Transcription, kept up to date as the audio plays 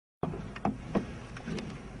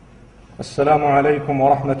Assalamu alaikum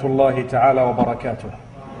wa rahmatullahi ta'ala wa barakatuh.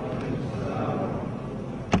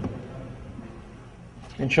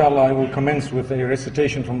 Inshallah, I will commence with a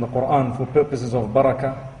recitation from the Quran for purposes of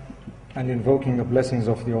barakah and invoking the blessings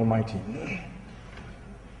of the Almighty.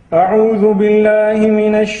 أعوذ بالله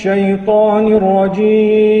من الشيطان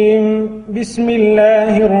الرجيم بسم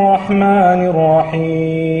الله الرحمن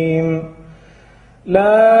الرحيم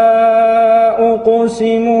لا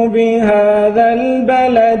أقسم بهذا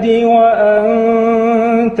البلد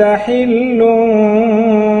وأنت حل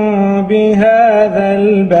بهذا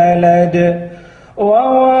البلد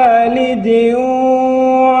ووالد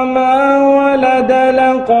وما ولد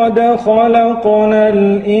لقد خلقنا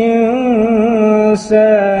الإنسان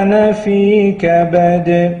في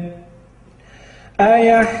كبد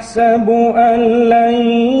أيحسب أن لن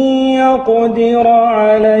يقدر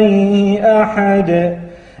عليه أحد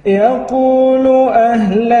يقول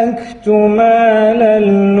أهلكت مالا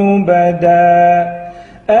لبدا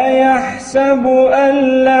أيحسب أن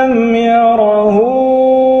لم يره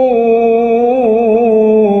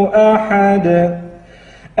أحد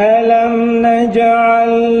ألم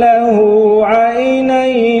نجعل له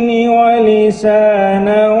عينين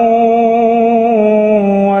ولسانا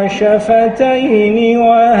وشفتين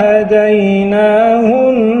وهديناه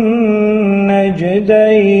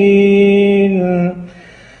النجدين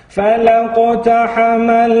فلاقتحم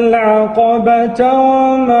العقبة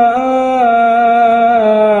وما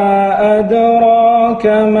أدراك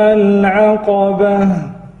ما العقبة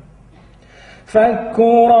فك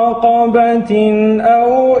رقبة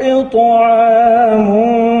أو إطعام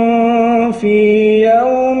في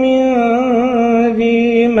يوم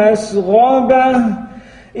ذي مسغبة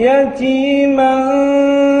يتيما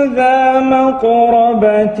ذا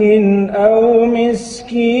مقربة أو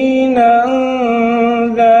مسكينا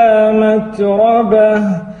ذا متربة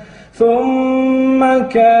ثم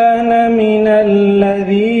كان من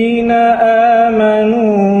الذين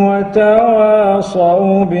آمنوا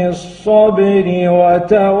وتواصوا بالصبر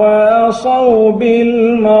وتواصوا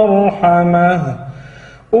بالمرحمة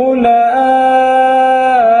أولئك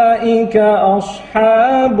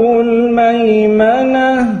أصحاب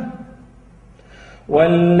الميمنة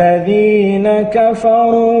والذين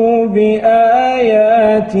كفروا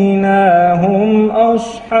بآياتنا هم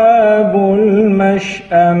أصحاب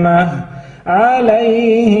المشأمة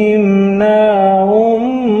عليهم نار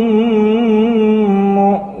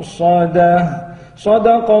مؤصدة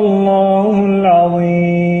صدق الله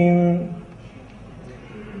العظيم.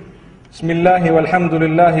 بسم الله والحمد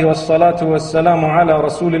لله والصلاة والسلام على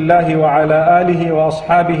رسول الله وعلى آله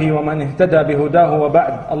وأصحابه ومن اهتدى بهداه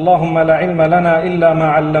وبعد. اللهم لا علم لنا إلا ما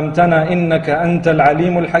علمتنا إنك أنت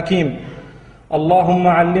العليم الحكيم. اللهم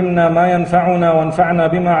علمنا ما ينفعنا وانفعنا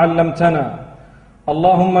بما علمتنا.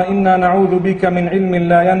 اللهم إنا نعوذ بك من علم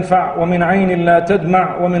لا ينفع ومن عين لا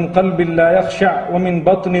تدمع ومن قلب لا يخشع ومن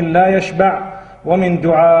بطن لا يشبع ومن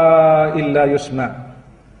دعاء لا يسمع.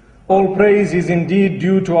 All praise is indeed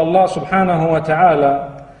due to Allah subhanahu wa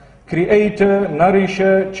ta'ala, creator,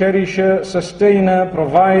 nourisher, cherisher, sustainer,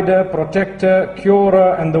 provider, protector,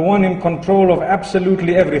 curer, and the one in control of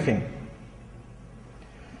absolutely everything.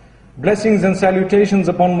 Blessings and salutations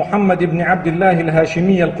upon Muhammad ibn Abdullah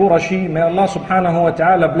al-Hashimi al-Qurashi. May Allah subhanahu wa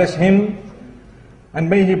ta'ala bless him, and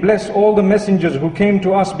may he bless all the messengers who came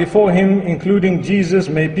to us before him, including Jesus,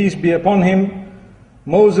 may peace be upon him,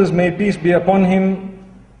 Moses, may peace be upon him,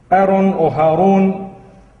 Aaron or Harun,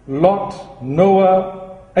 Lot,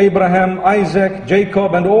 Noah, Abraham, Isaac,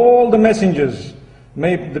 Jacob, and all the messengers.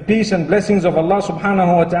 May the peace and blessings of Allah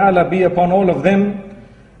subhanahu wa ta'ala be upon all of them,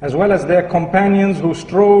 as well as their companions who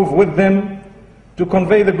strove with them to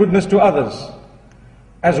convey the goodness to others,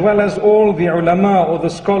 as well as all the ulama or the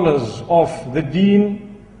scholars of the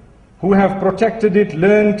deen who have protected it,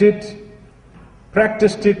 learned it,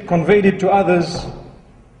 practiced it, conveyed it to others,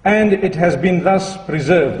 and it has been thus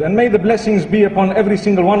preserved. And may the blessings be upon every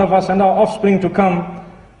single one of us and our offspring to come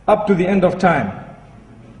up to the end of time.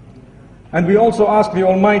 And we also ask the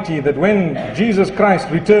Almighty that when Jesus Christ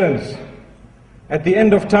returns at the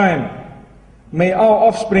end of time, may our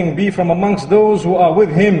offspring be from amongst those who are with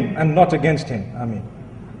him and not against him. Ameen.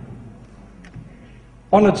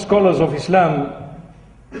 Honored scholars of Islam,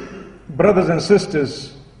 brothers and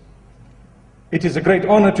sisters, it is a great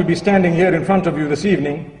honor to be standing here in front of you this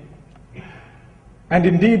evening. And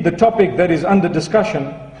indeed, the topic that is under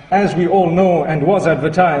discussion, as we all know and was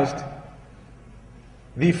advertised,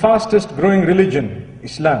 the fastest growing religion,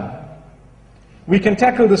 Islam. We can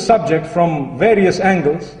tackle the subject from various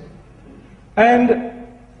angles, and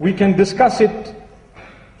we can discuss it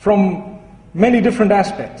from many different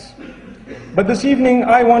aspects. But this evening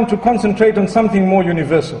I want to concentrate on something more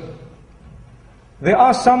universal. There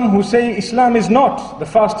are some who say Islam is not the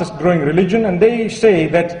fastest growing religion, and they say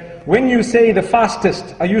that when you say the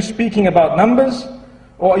fastest, are you speaking about numbers,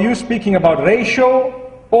 or are you speaking about ratio,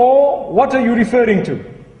 or what are you referring to?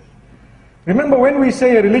 Remember, when we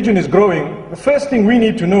say a religion is growing, the first thing we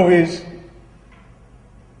need to know is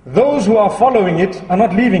those who are following it are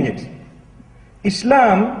not leaving it.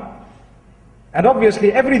 Islam, and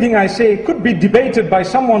obviously everything I say could be debated by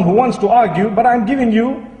someone who wants to argue, but I'm giving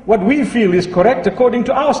you what we feel is correct according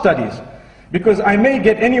to our studies. Because I may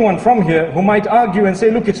get anyone from here who might argue and say,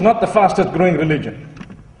 look, it's not the fastest growing religion.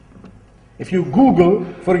 If you Google,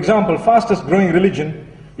 for example, fastest growing religion,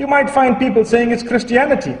 you might find people saying it's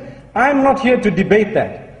Christianity. I'm not here to debate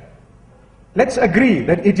that. Let's agree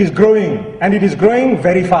that it is growing, and it is growing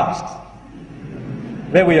very fast.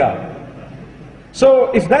 There we are.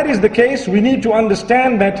 So if that is the case, we need to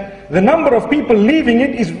understand that the number of people leaving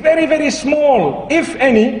it is very, very small, if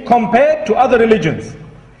any, compared to other religions.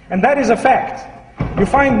 And that is a fact. You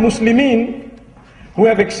find Muslimin who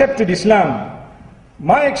have accepted Islam.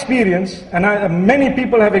 My experience, and many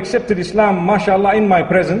people have accepted Islam, mashallah, in my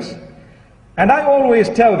presence, and I always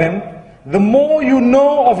tell them, the more you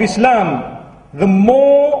know of Islam, the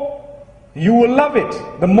more you will love it,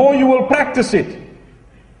 the more you will practice it.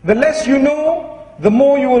 The less you know, the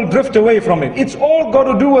more you will drift away from it. It's all got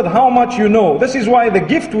to do with how much you know. This is why the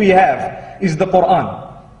gift we have is the Quran.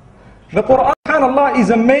 The Quran, subhanAllah, is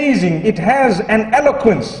amazing. It has an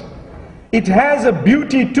eloquence. It has a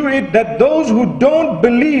beauty to it that those who don't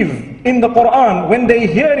believe in the Quran, when they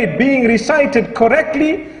hear it being recited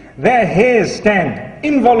correctly, their hairs stand,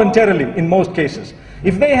 involuntarily in most cases.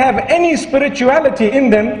 If they have any spirituality in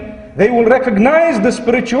them, they will recognize the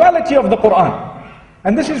spirituality of the Quran.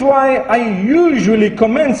 And this is why I usually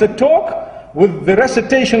commence a talk with the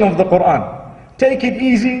recitation of the Quran. Take it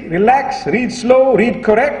easy, relax, read slow, read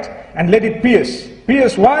correct, and let it pierce.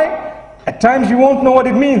 Pierce why? At times you won't know what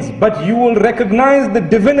it means, but you will recognize the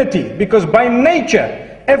divinity, because by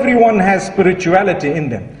nature, everyone has spirituality in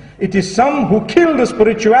them. It is some who kill the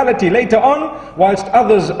spirituality later on, whilst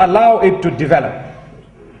others allow it to develop.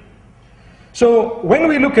 So when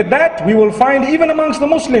we look at that, we will find even amongst the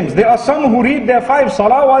Muslims, there are some who read their 5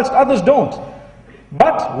 salah whilst others don't.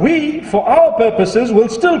 But we, for our purposes, will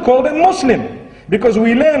still call them Muslim. Because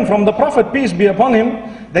we learn from the Prophet, peace be upon him,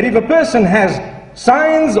 that if a person has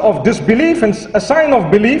signs of disbelief and a sign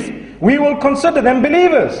of belief, we will consider them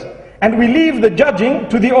believers. And we leave the judging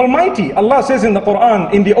to the Almighty. Allah says in the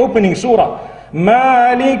Quran, in the opening surah,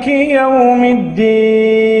 Maliki Yawmiddin.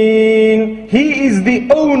 He is the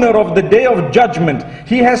owner of the day of judgment.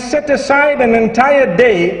 He has set aside an entire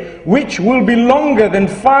day which will be longer than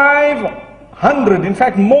 500, in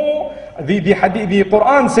fact more. The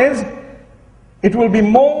Quran says it will be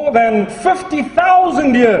more than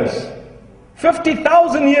 50,000 years.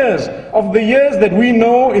 50,000 years of the years that we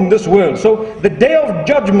know in this world. So the day of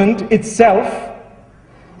judgment itself,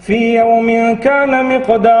 في يوم كان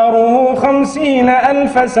مقداره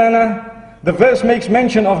 50,000 سنة. The verse makes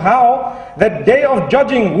mention of how that day of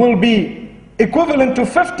judging will be equivalent to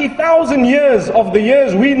 50,000 years of the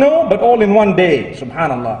years we know, but all in one day.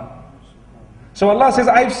 Subhanallah. So Allah says,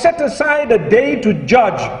 I've set aside a day to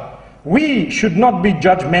judge. We should not be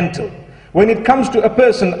judgmental. When it comes to a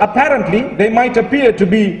person, apparently they might appear to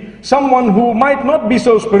be someone who might not be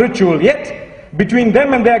so spiritual, yet between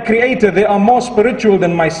them and their Creator, they are more spiritual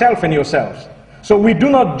than myself and yourselves. So we do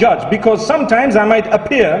not judge, because sometimes I might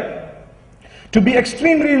appear to be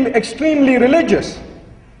extremely religious,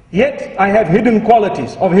 yet I have hidden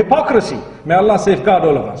qualities of hypocrisy. May Allah safeguard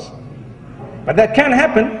all of us. But that can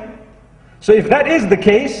happen. So if that is the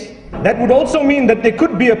case, that would also mean that there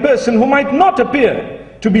could be a person who might not appear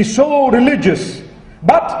to be so religious,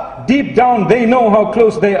 but deep down they know how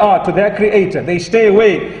close they are to their Creator. They stay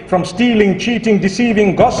away from stealing, cheating,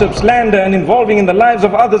 deceiving, gossip, slander, and involving in the lives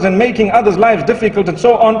of others and making others' lives difficult and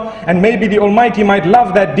so on. And maybe the Almighty might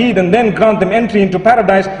love that deed and then grant them entry into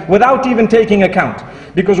paradise without even taking account.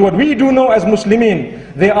 Because what we do know as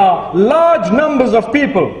Muslimin, there are large numbers of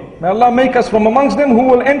people, may Allah make us from amongst them, who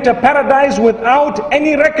will enter paradise without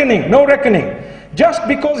any reckoning, no reckoning. Just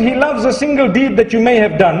because he loves a single deed that you may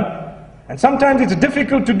have done. And sometimes it's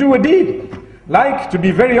difficult to do a deed. Like, to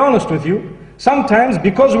be very honest with you, sometimes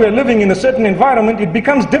because we are living in a certain environment, it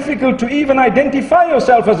becomes difficult to even identify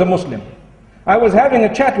yourself as a Muslim. I was having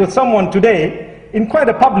a chat with someone today in quite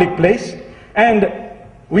a public place, and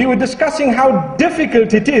we were discussing how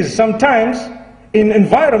difficult it is sometimes in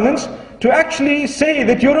environments to actually say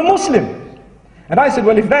that you're a Muslim. And I said,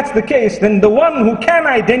 well, if that's the case, then the one who can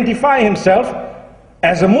identify himself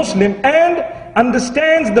as a Muslim and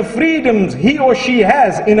understands the freedoms he or she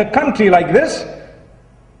has in a country like this,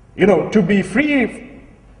 to be free,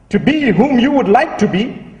 to be whom you would like to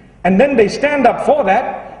be, and then they stand up for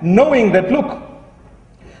that, knowing that, look,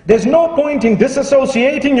 there's no point in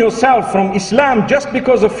disassociating yourself from Islam just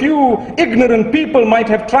because a few ignorant people might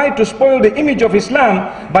have tried to spoil the image of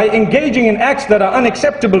Islam by engaging in acts that are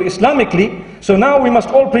unacceptable Islamically. So now we must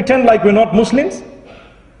all pretend like we're not Muslims.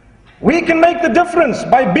 We can make the difference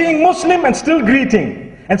by being Muslim and still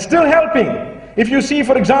greeting and still helping. If you see,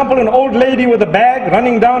 for example, an old lady with a bag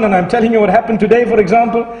running down, and I'm telling you what happened today, for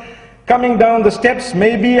example, coming down the steps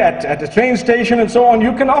maybe at a train station and so on,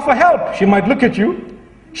 you can offer help. She might look at you.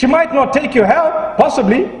 She might not take your help,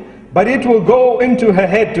 possibly, but it will go into her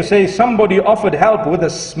head to say somebody offered help with a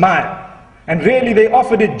smile. And really they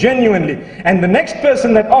offered it genuinely. And the next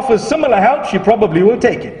person that offers similar help, she probably will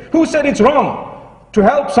take it. Who said it's wrong to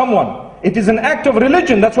help someone? It is an act of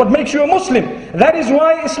religion. That's what makes you a Muslim. That is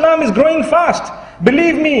why Islam is growing fast.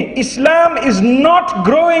 Believe me, Islam is not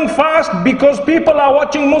growing fast because people are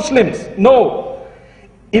watching Muslims. No.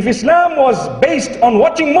 If Islam was based on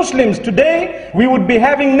watching Muslims today, we would be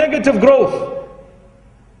having negative growth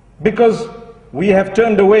because we have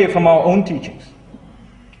turned away from our own teachings.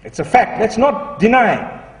 It's a fact, let's not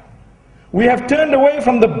deny. We have turned away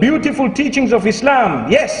from the beautiful teachings of Islam.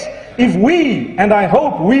 Yes, if we, and I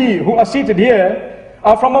hope we who are seated here,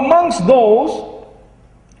 are from amongst those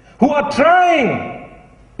who are trying,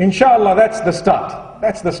 inshallah, that's the start.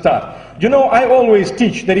 That's the start. You know, I always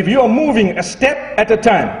teach that if you are moving a step at a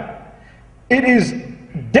time, it is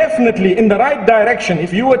definitely in the right direction.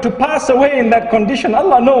 If you were to pass away in that condition,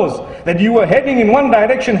 Allah knows that you were heading in one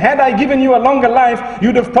direction. Had I given you a longer life,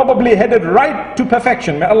 you'd have probably headed right to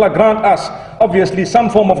perfection. May Allah grant us, obviously, some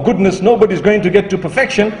form of goodness. Nobody's going to get to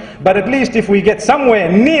perfection, but at least if we get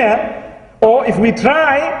somewhere near, or if we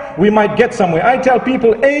try, we might get somewhere. I tell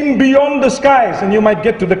people, aim beyond the skies and you might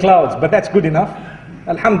get to the clouds, but that's good enough.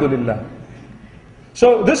 Alhamdulillah.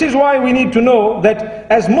 So this is why we need to know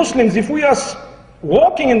that as Muslims, if we are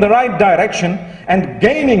walking in the right direction and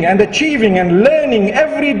gaining and achieving and learning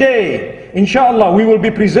every day, inshallah, we will be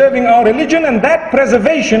preserving our religion, and that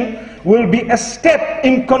preservation will be a step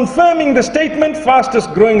in confirming the statement,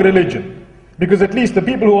 fastest growing religion. Because at least the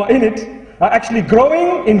people who are in it are actually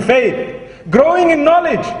growing in faith, growing in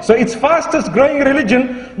knowledge. So it's fastest growing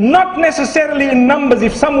religion, not necessarily in numbers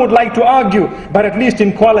if some would like to argue, but at least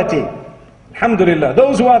in quality. Alhamdulillah,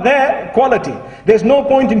 those who are there, quality. There's no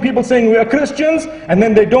point in people saying we are Christians and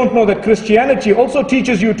then they don't know that Christianity also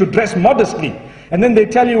teaches you to dress modestly. And then they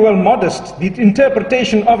tell you, well, modest, the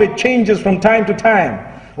interpretation of it changes from time to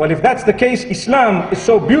time. Well, if that's the case, Islam is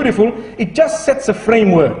so beautiful, it just sets a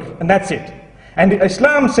framework and that's it. And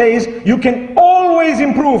Islam says you can always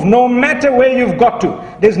improve no matter where you've got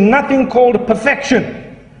to. There's nothing called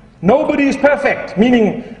perfection. Nobody is perfect,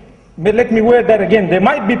 meaning, let me word that again, there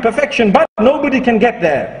might be perfection, but nobody can get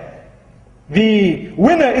there. The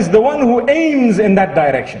winner is the one who aims in that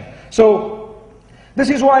direction. So this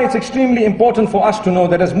is why it's extremely important for us to know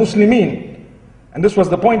that as Muslimin, and this was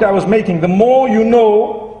the point I was making, the more you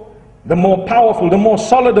know, the more powerful, the more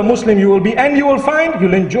solid a Muslim you will be, and you will find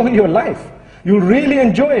you'll enjoy your life. You'll really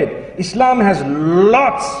enjoy it. Islam has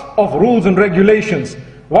lots of rules and regulations.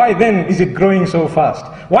 Why then is it growing so fast?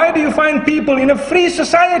 Why do you find people in a free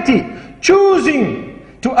society choosing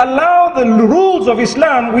to allow the rules of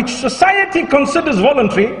Islam, which society considers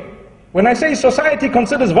voluntary? When I say society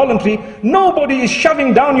considers voluntary, nobody is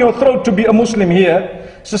shoving down your throat to be a Muslim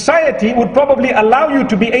here. Society would probably allow you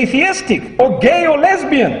to be atheistic or gay or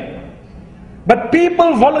lesbian. But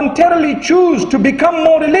people voluntarily choose to become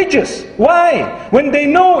more religious. Why? When they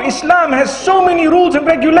know Islam has so many rules and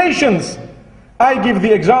regulations. I give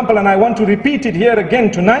the example, and I want to repeat it here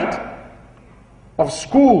again tonight, of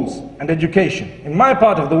schools and education. In my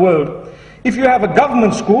part of the world, if you have a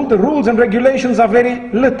government school, the rules and regulations are very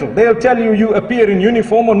little. They'll tell you, you appear in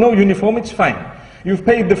uniform or no uniform, it's fine. You've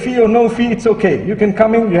paid the fee or no fee, it's okay. You can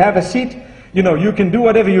come in, you have a seat, you can do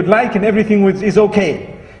whatever you'd like and everything is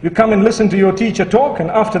okay. You come and listen to your teacher talk, and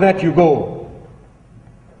after that you go.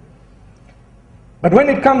 But when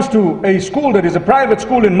it comes to a school that is a private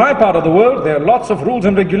school in my part of the world, there are lots of rules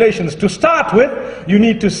and regulations. To start with, you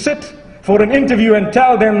need to sit for an interview and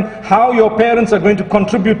tell them how your parents are going to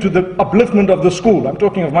contribute to the upliftment of the school. I'm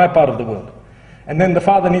talking of my part of the world. And then the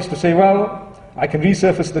father needs to say, well, I can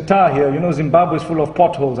resurface the tar here. Zimbabwe is full of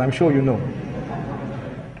potholes, I'm sure you know.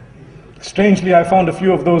 Strangely, I found a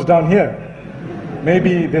few of those down here.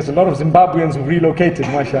 Maybe there's a lot of Zimbabweans who relocated,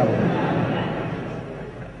 mashallah.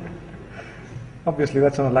 Obviously,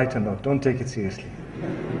 that's on a lighter note. Don't take it seriously.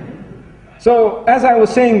 So as I was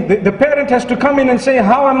saying, the parent has to come in and say,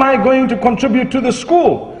 how am I going to contribute to the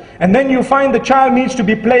school? And then you find the child needs to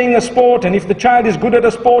be playing a sport, and if the child is good at a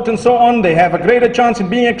sport and so on, they have a greater chance in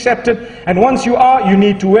being accepted. And once you are, you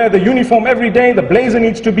need to wear the uniform every day. The blazer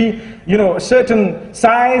needs to be, a certain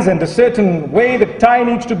size and a certain way. The tie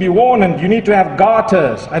needs to be worn, and you need to have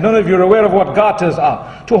garters. I don't know if you're aware of what garters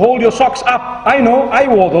are. To hold your socks up. I know, I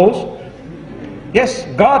wore those. Yes,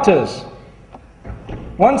 garters.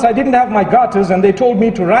 Once I didn't have my garters and they told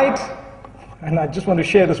me to write, and I just want to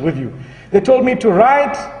share this with you. They told me to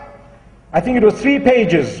write, I think it was 3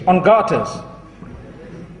 pages on garters.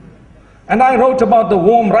 And I wrote about the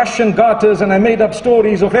warm Russian garters, and I made up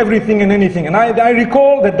stories of everything and anything. And I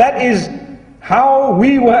recall that is how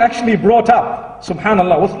we were actually brought up,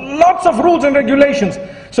 subhanallah, with lots of rules and regulations.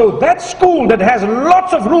 So that school that has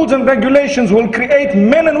lots of rules and regulations will create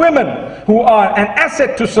men and women who are an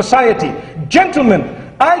asset to society. Gentlemen,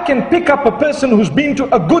 I can pick up a person who's been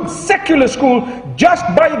to a good secular school just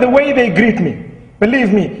by the way they greet me.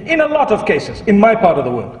 Believe me, in a lot of cases, in my part of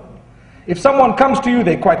the world. If someone comes to you,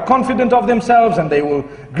 they're quite confident of themselves and they will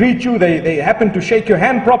greet you, they happen to shake your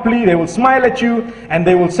hand properly, they will smile at you and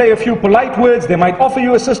they will say a few polite words, they might offer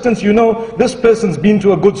you assistance, you know this person's been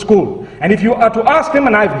to a good school. And if you are to ask them,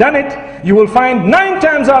 and I've done it, you will find 9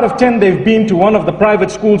 times out of 10 they've been to one of the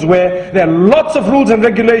private schools where there are lots of rules and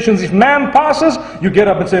regulations. If ma'am passes, you get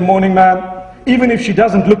up and say, morning ma'am, even if she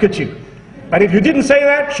doesn't look at you. But if you didn't say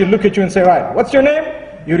that, she'll look at you and say, right, what's your name?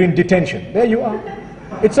 You're in detention. There you are.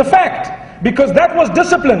 It's a fact, because that was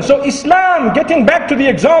discipline. So Islam, getting back to the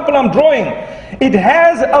example I'm drawing, it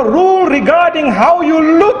has a rule regarding how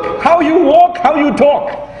you look, how you walk, how you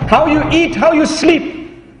talk, how you eat, how you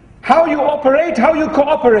sleep, how you operate, how you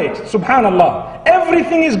cooperate. Subhanallah.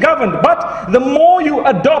 Everything is governed, but the more you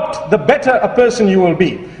adopt, the better a person you will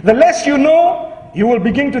be. The less you know, you will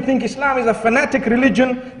begin to think Islam is a fanatic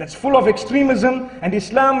religion that's full of extremism, and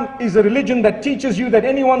Islam is a religion that teaches you that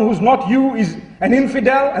anyone who's not you is an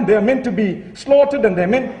infidel and they're meant to be slaughtered,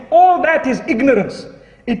 and all that is ignorance.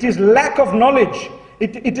 It is lack of knowledge.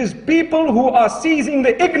 It is people who are seizing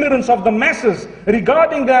the ignorance of the masses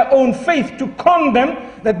regarding their own faith to con them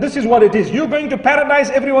that this is what it is. You're going to paradise,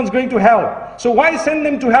 everyone's going to hell. So why send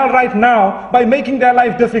them to hell right now by making their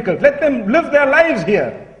life difficult? Let them live their lives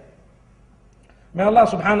here. May Allah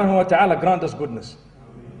subhanahu wa ta'ala grant us goodness.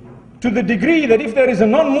 To the degree that if there is a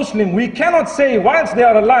non-Muslim, we cannot say whilst they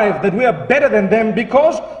are alive that we are better than them,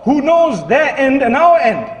 because who knows their end and our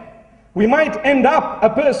end. We might end up a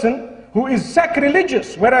person who is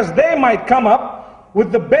sacrilegious, whereas they might come up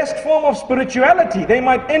with the best form of spirituality. They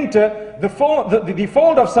might enter the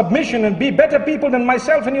fold of submission and be better people than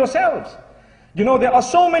myself and yourselves. You know, there are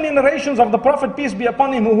so many narrations of the Prophet, peace be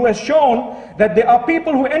upon him, who has shown that there are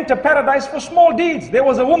people who enter paradise for small deeds. There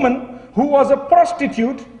was a woman who was a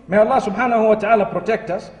prostitute, may Allah subhanahu wa ta'ala protect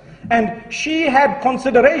us, and she had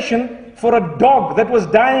consideration for a dog that was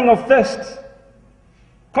dying of thirst.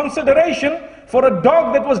 Consideration for a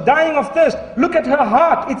dog that was dying of thirst. Look at her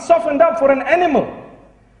heart, it softened up for an animal.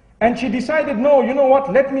 And she decided, no, you know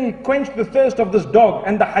what, let me quench the thirst of this dog.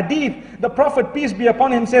 And the hadith, the Prophet, peace be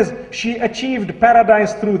upon him, says she achieved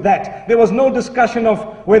paradise through that. There was no discussion of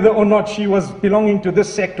whether or not she was belonging to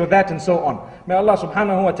this sect or that and so on. May Allah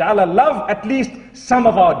subhanahu wa ta'ala love at least some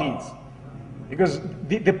of our deeds. Because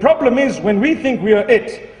the problem is when we think we are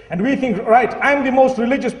it, and we think, right, I'm the most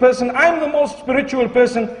religious person, I'm the most spiritual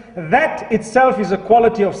person, that itself is a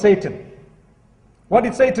quality of Satan. What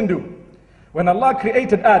did Satan do? When Allah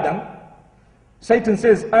created Adam, Satan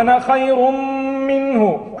says, أَنَا خَيْرٌ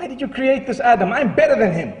مِّنْهُ. Why did you create this Adam? I'm better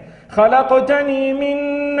than him. خَلَقْتَنِي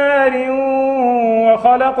مِن نَارٍ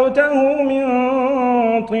وَخَلَقْتَهُ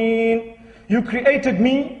مِن طِينٍ. You created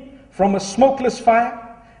me from a smokeless fire,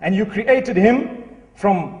 and you created him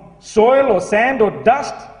from soil or sand or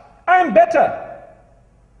dust. I'm better.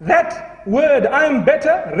 That word, I'm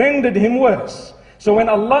better, rendered him worse. So when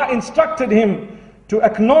Allah instructed him to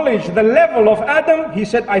acknowledge the level of Adam, he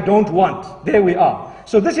said, I don't want. There we are.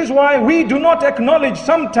 So this is why we do not acknowledge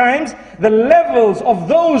sometimes the levels of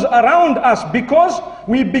those around us, because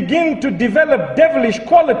we begin to develop devilish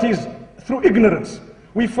qualities through ignorance.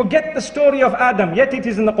 We forget the story of Adam, yet it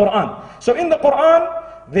is in the Quran. So in the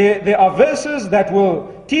Quran, there are verses that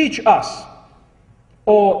will teach us,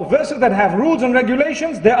 or verses that have rules and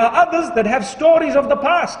regulations. There are others that have stories of the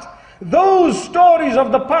past. Those stories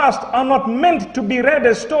of the past are not meant to be read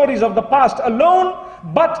as stories of the past alone,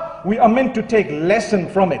 but we are meant to take lesson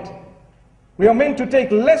from it. We are meant to take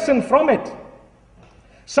lesson from it.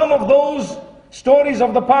 Some of those Stories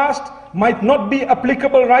of the past might not be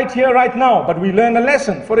applicable right here, right now, but we learn a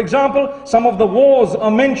lesson. For example, some of the wars are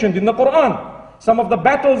mentioned in the Quran. Some of the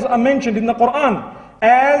battles are mentioned in the Quran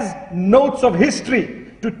as notes of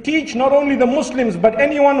history to teach not only the Muslims but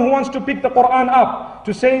anyone who wants to pick the Quran up,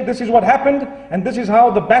 to say this is what happened and this is how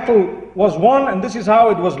the battle was won and this is how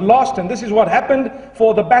it was lost and this is what happened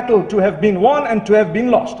for the battle to have been won and to have been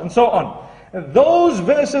lost, and so on. Those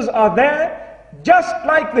verses are there just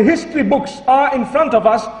like the history books are in front of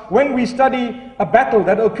us when we study a battle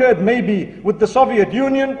that occurred maybe with the Soviet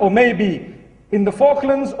Union or maybe in the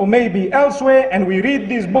Falklands or maybe elsewhere, and we read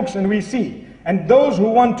these books and we see. And those who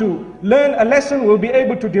want to learn a lesson will be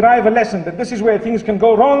able to derive a lesson that this is where things can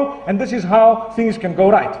go wrong and this is how things can go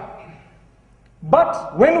right.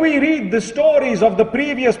 But when we read the stories of the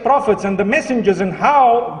previous prophets and the messengers and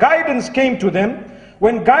how guidance came to them,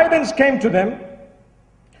 when guidance came to them,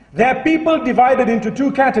 there are people divided into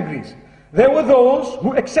two categories. There were those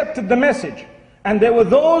who accepted the message, and there were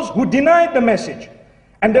those who denied the message.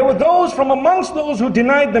 And there were those from amongst those who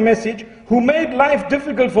denied the message who made life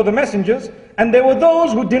difficult for the messengers, and there were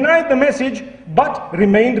those who denied the message but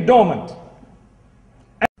remained dormant.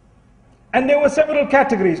 And there were several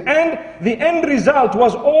categories, and the end result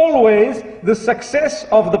was always the success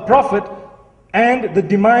of the Prophet and the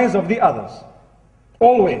demise of the others.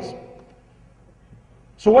 Always.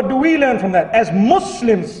 So what do we learn from that? As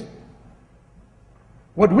Muslims,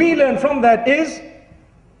 what we learn from that is,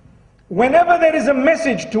 whenever there is a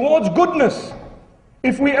message towards goodness,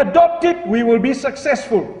 if we adopt it, we will be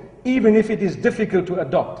successful, even if it is difficult to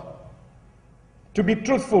adopt. To be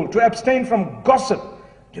truthful, to abstain from gossip.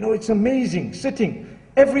 You know, it's amazing sitting.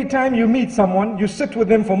 Every time you meet someone, you sit with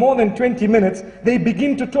them for more than 20 minutes, they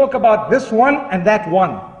begin to talk about this one and that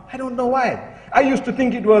one. I don't know why. I used to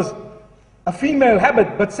think it was a female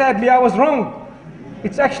habit, but sadly I was wrong.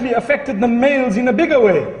 It's actually affected the males in a bigger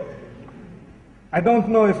way. I don't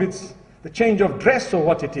know if it's the change of dress or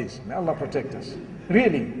what it is. May Allah protect us.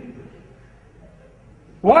 Really.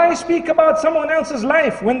 Why speak about someone else's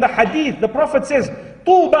life when the hadith, the Prophet says,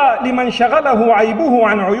 طُوبَى لِمَنْ شَغَلَهُ عَيْبُهُ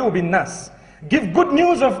عَنْ عُيُوبِ النَّاسِ. Give good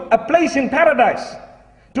news of a place in paradise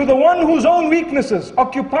to the one whose own weaknesses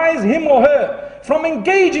occupies him or her from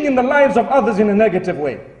engaging in the lives of others in a negative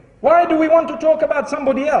way. Why do we want to talk about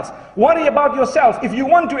somebody else? Worry about yourself. If you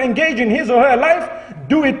want to engage in his or her life,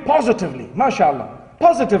 do it positively. MashaAllah.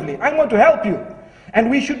 Positively. I want to help you.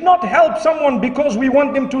 And we should not help someone because we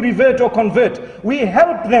want them to revert or convert. We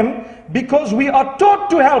help them because we are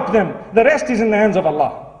taught to help them. The rest is in the hands of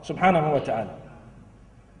Allah subhanahu wa ta'ala.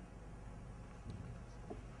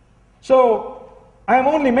 So, I am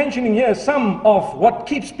only mentioning here some of what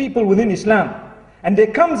keeps people within Islam. And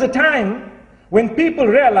there comes a time when people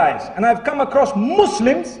realize, and I've come across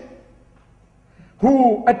Muslims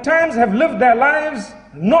who at times have lived their lives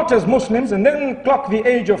not as Muslims and then clock the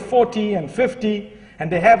age of 40 and 50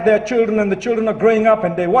 and they have their children and the children are growing up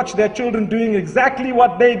and they watch their children doing exactly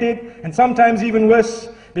what they did and sometimes even worse,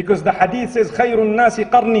 because the hadith says خَيْرُ النَّاسِ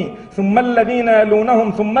قَرْنِي ثُمَّ الَّذِينَ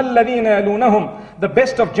يَلُونَهُمْ ثُمَّ الَّذِينَ يَلُونَهُمْ. The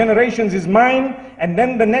best of generations is mine, and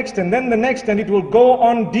then the next and then the next, and it will go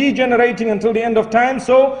on degenerating until the end of time.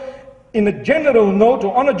 So in a general note,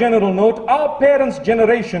 or on a general note, our parents'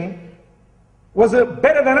 generation was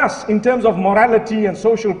better than us in terms of morality and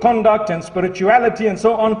social conduct and spirituality and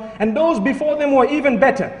so on, and those before them were even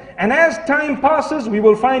better. And as time passes, we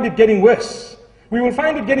will find it getting worse. We will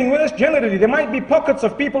find it getting worse generally. There might be pockets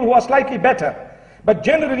of people who are slightly better, but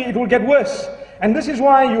generally it will get worse. And this is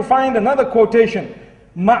why you find another quotation,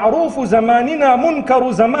 مَعْرُوفُ زَمَانِنَا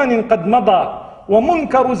مُنْكَرُ زَمَانٍ قَدْ مَضَى وَمُنْكَرُ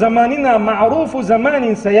زَمَانِنَا مَعْرُوفُ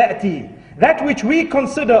زَمَانٍ سَيَأْتِي. That which we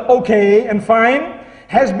consider okay and fine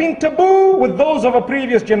has been taboo with those of a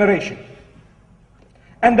previous generation.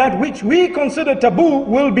 And that which we consider taboo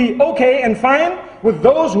will be okay and fine with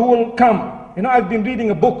those who will come. You know, I've been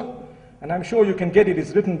reading a book, and I'm sure you can get it.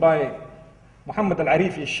 It's written by Muhammad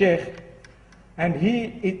al-Arifi, Sheikh. And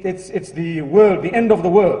it's the world, the end of the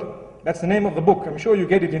world. That's the name of the book. I'm sure you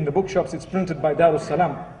get it in the bookshops. It's printed by Darus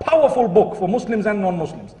Salam. Powerful book for Muslims and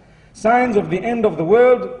non-Muslims. Signs of the end of the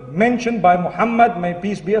world mentioned by Muhammad, may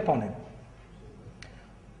peace be upon him.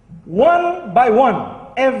 One by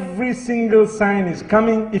one, every single sign is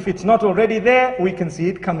coming. If it's not already there, we can see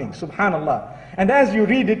it coming. Subhanallah. And as you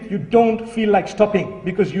read it, you don't feel like stopping,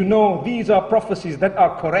 because you know these are prophecies that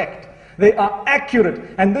are correct. They are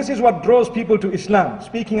accurate, and this is what draws people to Islam.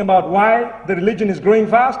 Speaking about why the religion is growing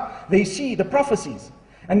fast, they see the prophecies.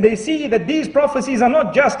 And they see that these prophecies are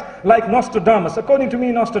not just like Nostradamus. According to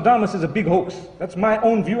me, Nostradamus is a big hoax. That's my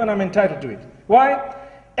own view and I'm entitled to it. Why?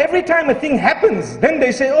 Every time a thing happens, then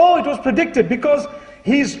they say, oh, it was predicted, because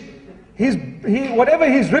he's whatever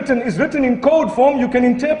he's written is written in code form. You can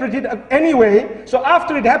interpret it anyway. So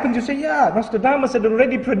after it happens, you say, yeah, Nostradamus had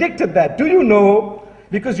already predicted that. Do you know?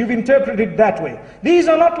 Because you've interpreted it that way. These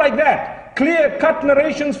are not like that. Clear-cut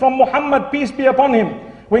narrations from Muhammad, peace be upon him.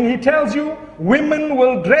 When he tells you, women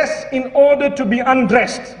will dress in order to be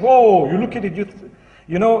undressed. Oh, you look at it,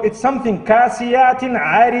 you know, it's something. Kasiyatin,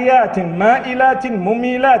 ariyatin, ma'ilatin,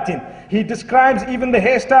 mumilatin. He describes even the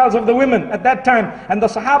hairstyles of the women at that time. And the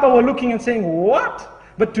Sahaba were looking and saying, what?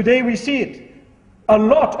 But today we see it. A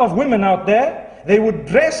lot of women out there, they would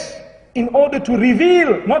dress in order to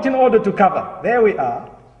reveal, not in order to cover. There we are.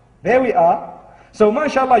 There we are. So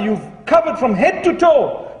mashallah, you've covered from head to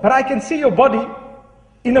toe, but I can see your body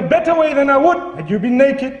in a better way than I would had you been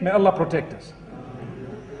naked. May Allah protect us.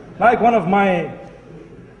 Like one of my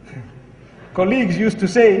colleagues used to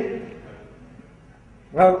say,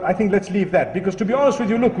 well, I think let's leave that, because to be honest with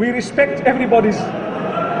you, look, we respect everybody's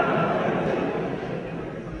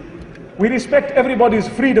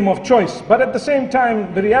freedom of choice, but at the same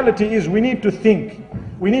time, the reality is we need to think.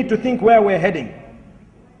 We need to think where we're heading.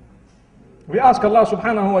 We ask Allah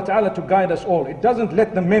subhanahu wa ta'ala to guide us all. It doesn't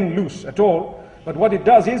let the men loose at all, but what it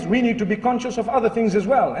does is we need to be conscious of other things as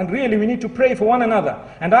well. And really we need to pray for one another.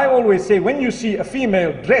 And I always say, when you see a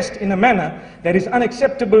female dressed in a manner that is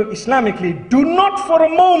unacceptable Islamically, do not for a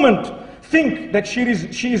moment think that she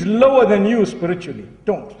is lower than you spiritually.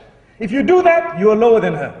 Don't. If you do that, you are lower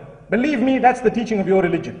than her. Believe me, that's the teaching of your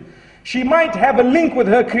religion. She might have a link with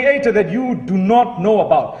her creator that you do not know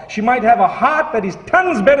about. She might have a heart that is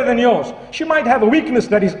tons better than yours. She might have a weakness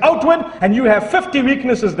that is outward, and you have 50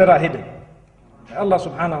 weaknesses that are hidden. Allah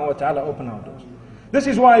subhanahu wa ta'ala open our doors. This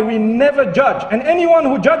is why we never judge. And anyone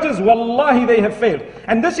who judges, wallahi, they have failed.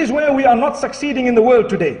 And this is where we are not succeeding in the world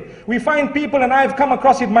today. We find people, and I've come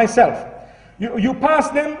across it myself. You pass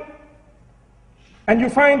them, and you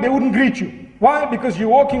find they wouldn't greet you. Why? Because you're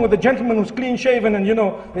walking with a gentleman who's clean shaven, and you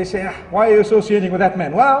know, they say, why are you associating with that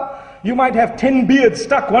man? Well, you might have 10 beards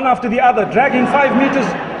stuck one after the other, dragging 5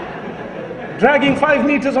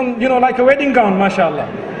 meters on, you know, like a wedding gown, mashallah.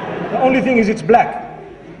 The only thing is it's black.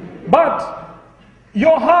 But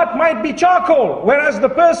your heart might be charcoal, whereas the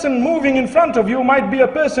person moving in front of you might be a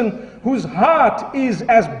person whose heart is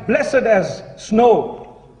as blessed as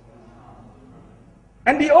snow.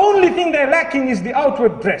 And the only thing they're lacking is the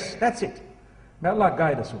outward dress. That's it. May Allah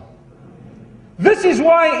guide us all. This is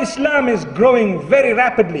why Islam is growing very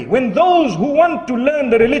rapidly. When those who want to learn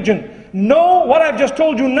the religion know what I've just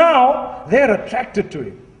told you now, they're attracted to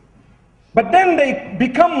it. But then they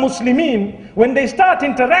become Muslimin when they start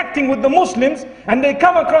interacting with the Muslims and they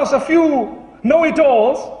come across a few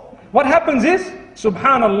know-it-alls. What happens is,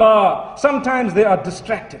 subhanallah, sometimes they are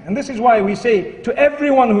distracted. And this is why we say to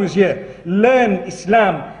everyone who is here, learn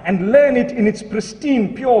Islam and learn it in its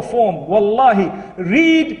pristine, pure form. Wallahi,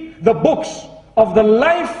 read the books of the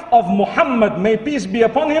life of Muhammad, may peace be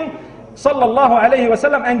upon him, sallallahu alayhi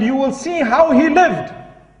wasallam, and you will see how he lived.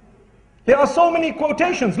 There are so many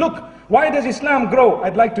quotations. Look, why does Islam grow?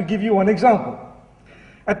 I'd like to give you an example.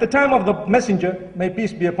 At the time of the Messenger, may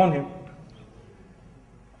peace be upon him,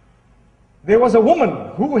 there was a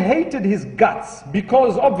woman who hated his guts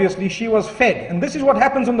because obviously she was fed. And this is what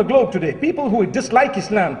happens on the globe today. People who dislike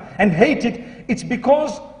Islam and hate it, it's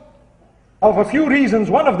because of a few reasons.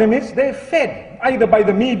 One of them is they're fed either by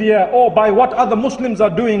the media or by what other Muslims are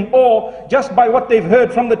doing, or just by what they've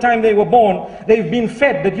heard from the time they were born. They've been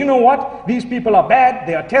fed that, you know what, these people are bad,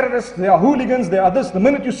 they are terrorists, they are hooligans, they are this. The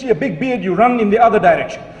minute you see a big beard, you run in the other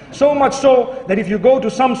direction. So much so that if you go to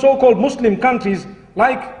some so-called Muslim countries,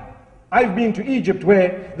 like I've been to Egypt,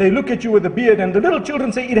 where they look at you with a beard and the little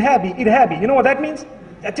children say, irhabi, irhabi. You know what that means?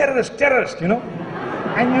 A terrorist, you know.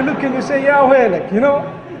 And you look and you say, ya wailik, you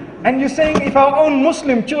know. And you're saying, if our own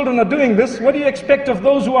Muslim children are doing this, what do you expect of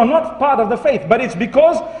those who are not part of the faith? But it's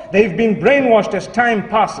because they've been brainwashed as time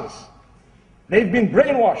passes. They've been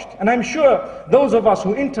brainwashed. And I'm sure those of us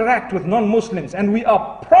who interact with non-Muslims, and we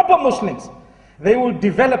are proper Muslims, they will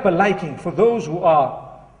develop a liking for those who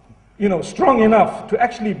are, you know, strong enough to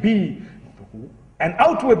actually be an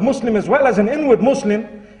outward Muslim as well as an inward Muslim.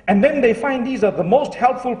 And then they find these are the most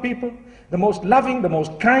helpful people, the most loving, the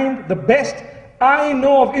most kind, the best. I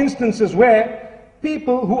know of instances where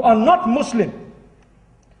people who are not Muslim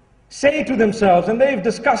say to themselves, and they've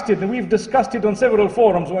discussed it, and we've discussed it on several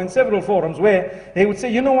forums, or in several forums, where they would say,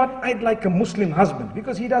 you know what, I'd like a Muslim husband,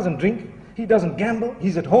 because he doesn't drink, he doesn't gamble,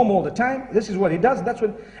 he's at home all the time, this is what he does, that's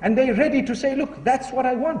what, and they're ready to say, look, that's what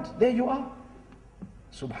I want, there you are.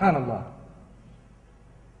 Subhanallah.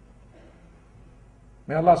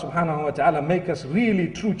 May Allah subhanahu wa ta'ala make us really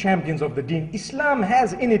true champions of the deen. Islam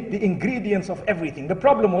has in it the ingredients of everything. The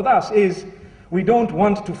problem with us is we don't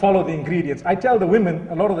want to follow the ingredients. I tell the women,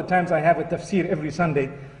 a lot of the times I have a tafsir every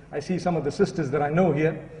Sunday. I see some of the sisters that I know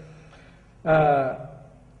here.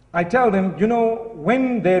 I tell them, you know,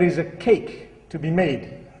 when there is a cake to be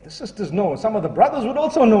made, the sisters know, some of the brothers would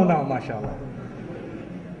also know now, mashallah,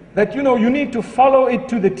 that you know, you need to follow it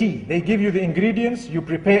to the T. They give you the ingredients, you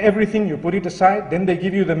prepare everything, you put it aside, then they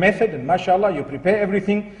give you the method, and mashallah, you prepare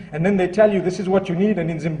everything, and then they tell you this is what you need,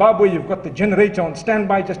 and in Zimbabwe you've got the generator on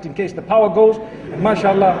standby just in case the power goes, and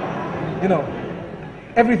mashallah, you know,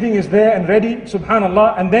 everything is there and ready,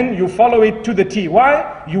 subhanallah, and then you follow it to the T.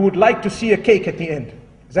 Why? You would like to see a cake at the end.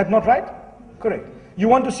 Is that not right? Correct. You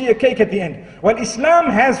want to see a cake at the end. Well, Islam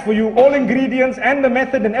has for you all ingredients and the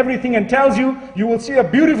method and everything, and tells you, you will see a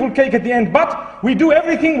beautiful cake at the end, but we do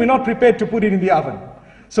everything, we're not prepared to put it in the oven.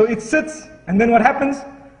 So it sits, and then what happens?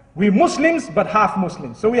 We're Muslims, but half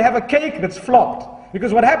Muslims. So we have a cake that's flopped.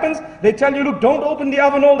 Because what happens? They tell you, look, don't open the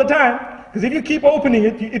oven all the time, because if you keep opening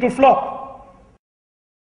it, it'll flop.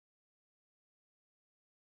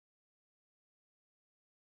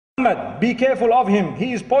 Be careful of him.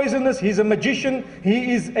 He is poisonous, he's a magician,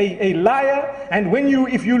 he is a liar, and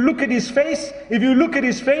if you look at his face,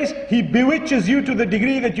 he bewitches you to the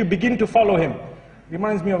degree that you begin to follow him.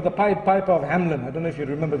 Reminds me of the Pied Piper of Hamelin. I don't know if you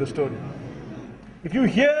remember the story. If you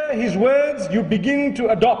hear his words, you begin to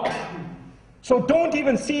adopt. So don't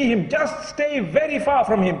even see him, just stay very far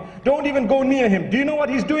from him. Don't even go near him. Do you know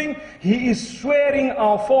what he's doing? He is swearing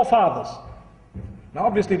our forefathers. Now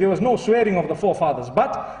obviously there was no swearing of the forefathers,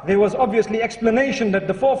 but there was obviously explanation that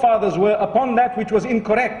the forefathers were upon that which was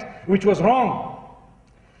incorrect, which was wrong.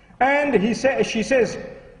 And he says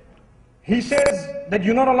that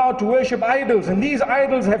you're not allowed to worship idols, and these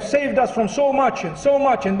idols have saved us from so much,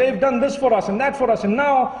 and they've done this for us and that for us, and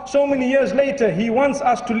now so many years later he wants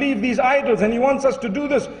us to leave these idols, and he wants us to do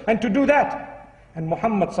this and to do that. And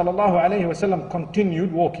Muhammad sallallahu alayhi wasallam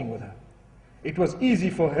continued walking with her. It was easy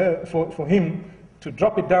for him to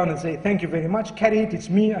drop it down and say, thank you very much, carry it, it's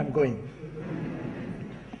me, I'm going.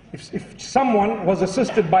 If someone was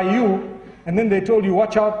assisted by you, and then they told you,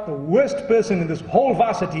 watch out, the worst person in this whole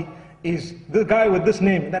varsity is the guy with this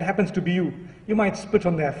name, that happens to be you, you might spit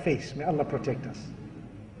on their face. May Allah protect us.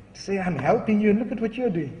 Say, I'm helping you, and look at what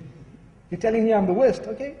you're doing. You're telling me I'm the worst,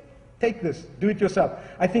 okay? Take this, do it yourself.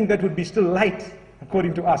 I think that would be still light,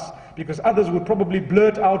 according to us, because others would probably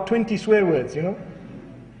blurt out 20 swear words, you know.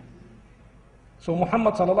 So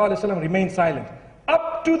Muhammad sallallahu alaihi wasallam remained silent.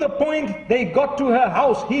 Up to the point they got to her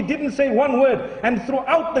house, he didn't say one word. And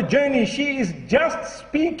throughout the journey, she is just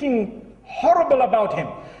speaking horrible about him.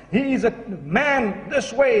 He is a man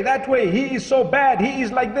this way, that way. He is so bad. He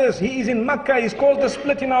is like this. He is in Makkah. He's caused a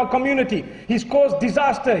split in our community. He's caused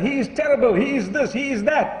disaster. He is terrible. He is this. He is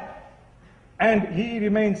that. And he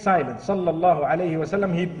remained silent. Sallallahu alaihi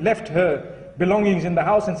wasallam. He left her belongings in the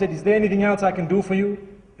house and said, is there anything else I can do for you?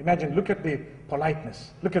 Imagine, look at the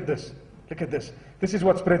politeness. Look at this. Look at this. This is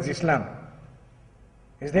what spreads Islam.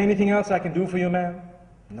 Is there anything else I can do for you, ma'am?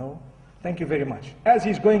 No. Thank you very much. As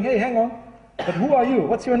he's going, hey, hang on. But who are you?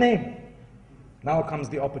 What's your name? Now comes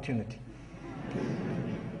the opportunity.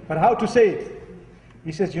 But how to say it?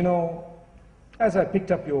 He says, you know, as I picked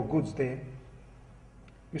up your goods there,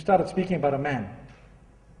 you started speaking about a man.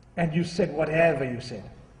 And you said whatever you said.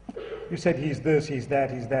 You said he's this, he's that,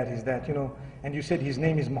 he's that, he's that, you know. And you said his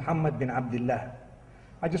name is Muhammad bin Abdullah.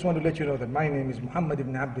 I just want to let you know that my name is Muhammad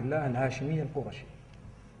ibn Abdullah al-Hashimi al-Qurashi.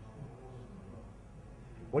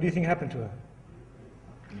 What do you think happened to her?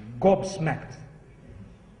 Gobsmacked.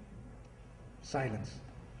 Silence.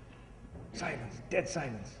 Silence. Dead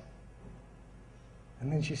silence.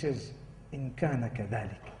 And then she says, In kana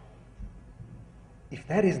kadhalik. If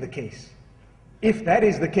that is the case,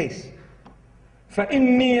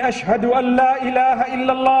 فَإِنِّي أَشْهَدُ أَن لَا إِلَهَ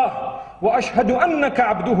إِلَّا اللَّهُ وَأَشْهَدُ أَنَّكَ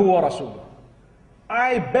عَبْدُهُ وَرَسُولُهُ.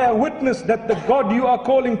 I bear witness that the God you are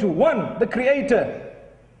calling to, one, the Creator,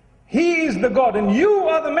 He is the God and you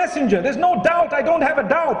are the messenger. There's no doubt, I don't have a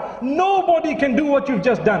doubt. Nobody can do what you've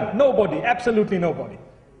just done. Nobody, absolutely nobody.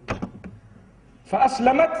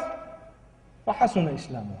 فَأَسْلَمَتْ فَحَسُنَ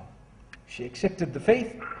إِسْلَامُهَا. She accepted the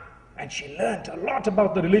faith and she learned a lot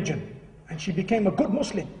about the religion and she became a good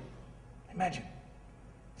Muslim. Imagine.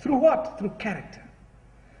 Through what? Through character.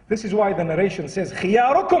 This is why the narration says,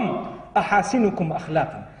 خِيَارُكُمْ أَحَاسِنُكُمْ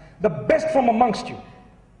أَخْلَاقًا. The best from amongst you.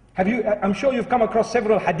 I'm sure you've come across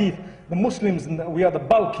several hadith. The Muslims, we are the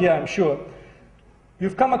bulk here, I'm sure.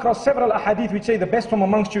 You've come across several hadith which say the best from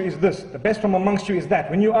amongst you is this, the best from amongst you is that.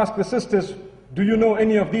 When you ask the sisters, do you know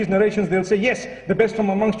any of these narrations? They'll say, yes, the best from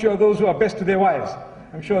amongst you are those who are best to their wives.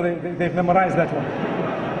 I'm sure they've memorized that one.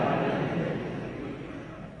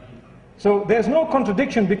 So there's no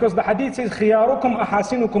contradiction, because the hadith says, خِيَارُكُمْ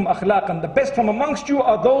أَحَاسِنُكُمْ أَخْلَاقًا. The best from amongst you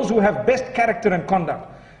are those who have best character and conduct.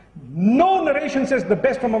 No narration says the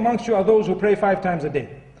best from amongst you are those who pray 5 times a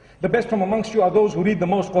day. The best from amongst you are those who read the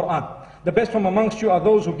most Quran. The best from amongst you are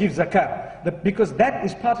those who give zakah. Because that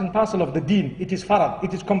is part and parcel of the deen. It is farad.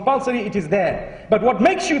 It is compulsory. It is there. But what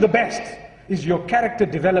makes you the best is your character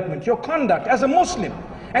development, your conduct as a Muslim.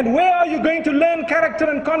 And where are you going to learn character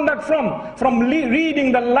and conduct from? From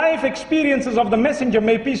reading the life experiences of the Messenger,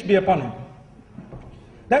 may peace be upon him.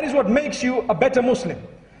 That is what makes you a better Muslim.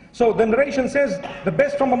 So the narration says, the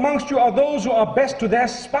best from amongst you are those who are best to their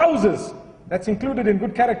spouses. That's included in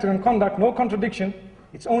good character and conduct, no contradiction.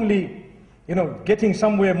 It's only, getting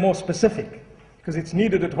somewhere more specific, because it's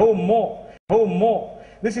needed at home more.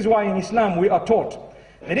 This is why in Islam we are taught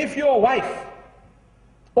that if your wife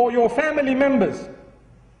or your family members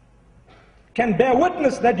can bear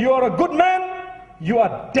witness that you are a good man, you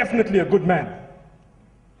are definitely a good man.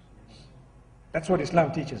 That's what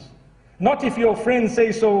Islam teaches. Not if your friends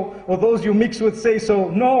say so, or those you mix with say so.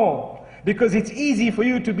 No, because it's easy for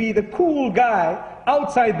you to be the cool guy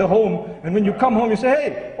outside the home, and when you come home you say,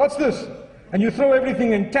 hey, what's this? And you throw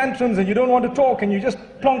everything in tantrums, and you don't want to talk, and you just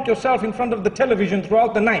plonk yourself in front of the television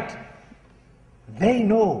throughout the night. They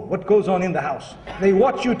know what goes on in the house. They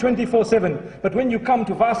watch you 24/7. But when you come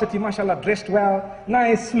to varsity, mashallah, dressed well,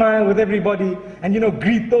 nice smile with everybody, and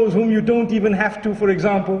greet those whom you don't even have to, for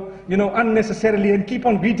example, unnecessarily, and keep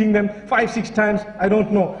on greeting them 5-6 times. I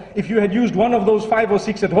don't know. If you had used one of those 5 or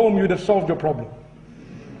 6 at home, you'd have solved your problem.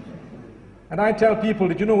 And I tell people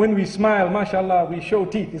that, when we smile, mashallah, we show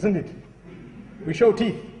teeth, isn't it? We show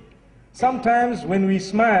teeth. Sometimes when we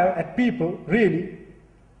smile at people, really,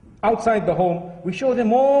 outside the home, we show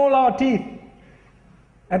them all our teeth.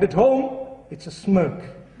 And at home, it's a smirk,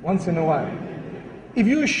 once in a while. If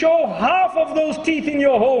you show half of those teeth in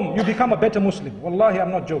your home, you become a better Muslim. Wallahi,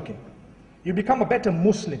 I'm not joking. You become a better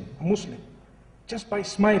Muslim, just by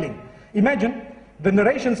smiling. Imagine, the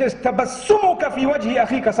narration says, تَبَسُّمُكَ فِي وَجْهِ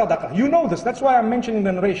أَخِيكَ صَدَقَةً. You know this, that's why I'm mentioning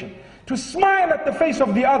the narration. To smile at the face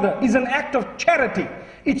of the other is an act of charity.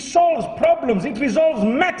 It solves problems, it resolves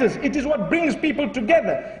matters, it is what brings people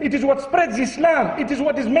together, it is what spreads Islam, it is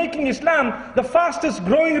what is making Islam the fastest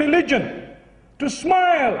growing religion. To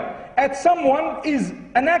smile at someone is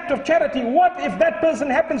an act of charity. What if that person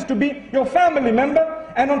happens to be your family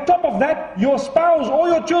member, and on top of that, your spouse or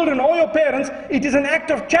your children or your parents? It is an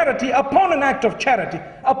act of charity upon an act of charity,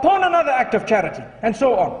 upon another act of charity, and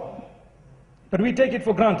so on. But we take it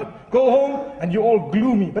for granted. Go home and you're all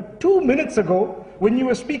gloomy. But 2 minutes ago, when you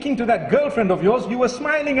were speaking to that girlfriend of yours, you were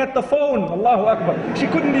smiling at the phone. Allahu Akbar. She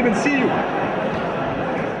couldn't even see you.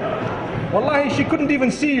 Wallahi, she couldn't even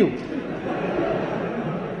see you.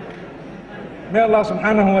 May Allah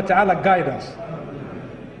subhanahu wa ta'ala guide us.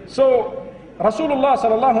 So, Rasulullah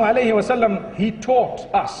sallallahu alayhi wa sallam, he taught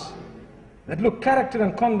us that look, character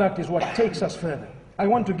and conduct is what takes us further. I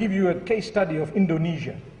want to give you a case study of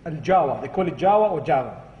Indonesia. Al-Jawa, they call it Jawa or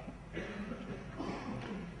Java.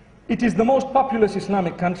 It is the most populous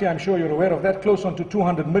Islamic country, I'm sure you're aware of that, close on to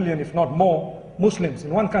 200 million, if not more, Muslims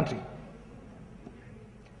in one country.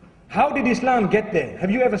 How did Islam get there? Have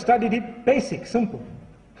you ever studied it? Basic, simple.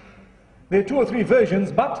 There are 2 or 3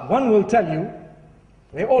 versions, but one will tell you,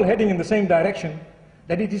 they're all heading in the same direction,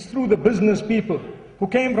 that it is through the business people who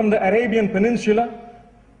came from the Arabian Peninsula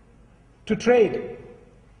to trade.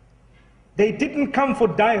 They didn't come for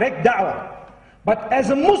direct da'wah. But as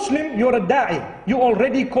a Muslim, you're a da'i. You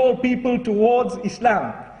already call people towards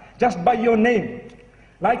Islam, just by your name.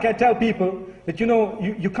 Like I tell people, that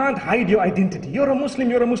you can't hide your identity. You're a Muslim,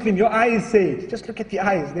 your eyes say it. Just look at the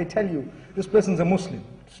eyes, they tell you, this person's a Muslim,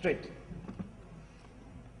 straight.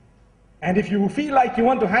 And if you feel like you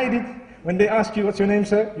want to hide it, when they ask you, what's your name,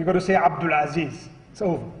 sir? You got to say Abdul Aziz. It's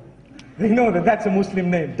over. They know that that's a Muslim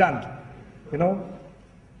name, done.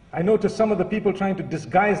 I noticed some of the people trying to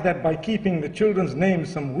disguise that by keeping the children's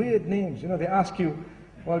names, some weird names. They ask you,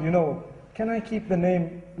 well, can I keep the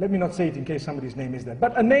name? Let me not say it in case somebody's name is that.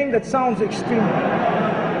 But a name that sounds extreme.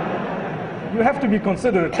 You have to be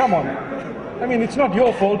considerate, come on. I mean, it's not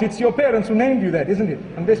your fault, it's your parents who named you that, isn't it?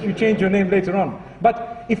 Unless you change your name later on.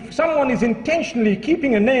 But if someone is intentionally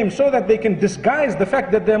keeping a name so that they can disguise the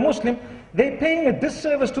fact that they're Muslim, they're paying a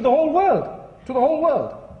disservice to the whole world.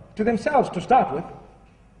 To themselves to start with.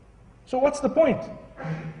 So what's the point?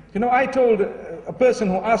 I told a person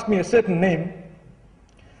who asked me a certain name,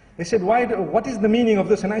 they said, what is the meaning of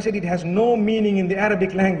this? And I said, it has no meaning in the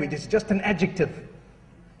Arabic language, it's just an adjective.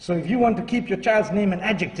 So if you want to keep your child's name an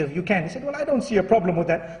adjective, you can. He said, well, I don't see a problem with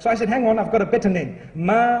that. So I said, hang on, I've got a better name.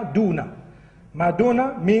 Maduna.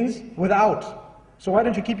 Maduna means without. So why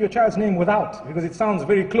don't you keep your child's name without? Because it sounds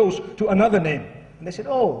very close to another name. And they said,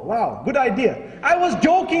 oh, wow, good idea. I was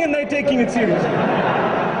joking and they're taking it seriously.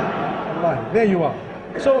 Allah, there you are.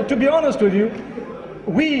 So to be honest with you,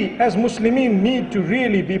 we as Muslimin need to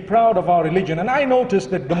really be proud of our religion. And I noticed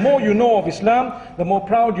that the more you know of Islam, the more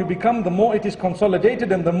proud you become, the more it is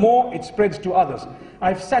consolidated and the more it spreads to others.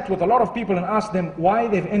 I've sat with a lot of people and asked them why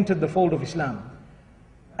they've entered the fold of Islam.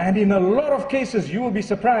 And in a lot of cases, you will be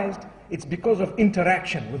surprised, it's because of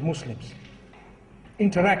interaction with Muslims.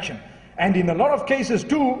 Interaction. And in a lot of cases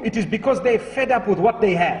too, it is because they're fed up with what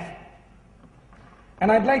they have.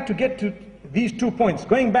 And I'd like to get to these 2 points.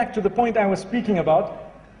 Going back to the point I was speaking about,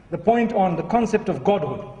 the point on the concept of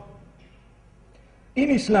Godhood. In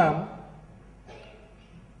Islam,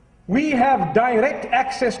 we have direct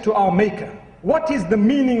access to our Maker. What is the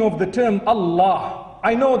meaning of the term Allah?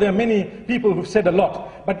 I know there are many people who've said a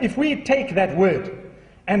lot, but if we take that word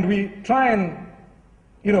and we try and,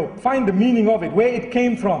 find the meaning of it, where it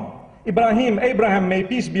came from. Abraham, may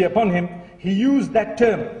peace be upon him, he used that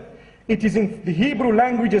term. It is in the Hebrew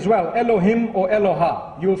language as well, Elohim or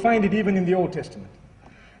Eloha. You will find it even in the Old Testament.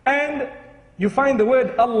 And you find the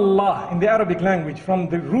word Allah in the Arabic language from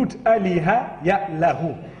the root aliha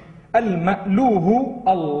ya'lahu. Al-ma'luhu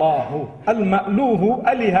Allahu. Al-ma'luhu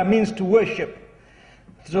aliha means to worship.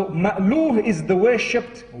 So ma'luh is the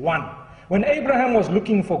worshipped one. When Abraham was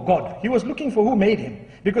looking for God, he was looking for who made him.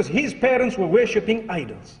 Because his parents were worshipping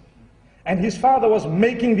idols. And his father was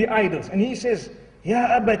making the idols. And he says,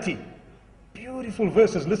 Ya abati. Beautiful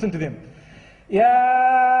verses, listen to them. Ya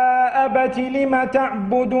abati lima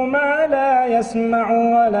ta'budu ma la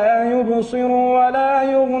yasma'u wa la yubsiru wa la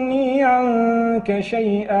yughni anka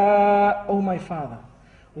shay'a. Oh my father,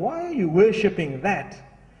 why are you worshipping that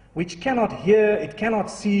which cannot hear, it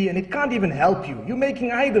cannot see, and it can't even help you? You're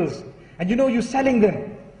making idols, and you're selling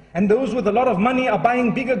them. And those with a lot of money are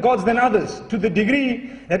buying bigger gods than others, to the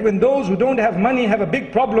degree that when those who don't have money have a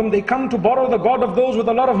big problem, they come to borrow the god of those with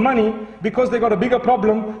a lot of money because they got a bigger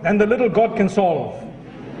problem than the little god can solve.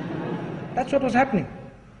 That's what was happening.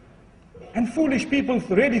 And foolish people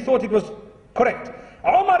really thought it was correct.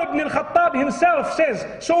 Umar ibn al-Khattab himself says,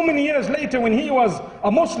 so many years later when he was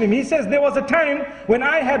a Muslim, he says, there was a time when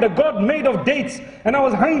I had a god made of dates and I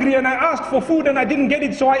was hungry and I asked for food and I didn't get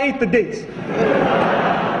it, so I ate the dates.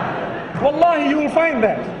 Wallahi, you will find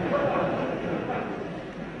that.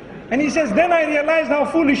 And he says, then I realized how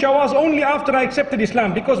foolish I was only after I accepted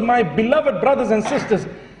Islam, because my beloved brothers and sisters,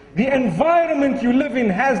 the environment you live in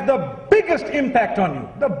has the biggest impact on you.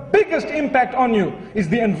 The biggest impact on you is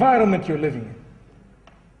the environment you're living in.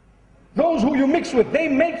 Those who you mix with, they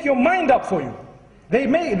make your mind up for you.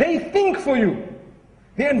 They think for you.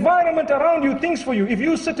 The environment around you thinks for you. If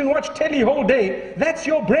you sit and watch telly whole day, that's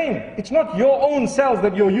your brain. It's not your own cells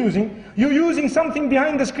that you're using. You're using something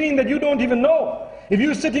behind the screen that you don't even know. If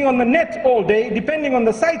you're sitting on the net all day, depending on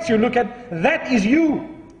the sites you look at, that is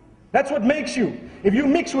you. That's what makes you. If you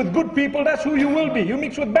mix with good people, that's who you will be. You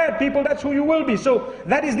mix with bad people, that's who you will be. So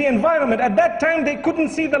that is the environment. At that time, they couldn't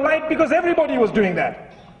see the light because everybody was doing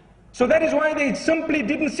that. So that is why they simply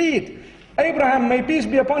didn't see it. Abraham, may peace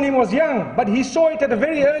be upon him, was young, but he saw it at a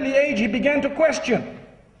very early age. He began to question.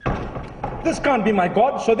 This can't be my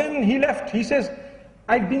God. So then he left. He says,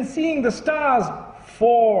 I've been seeing the stars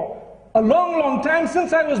for a long, long time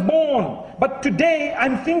since I was born. But today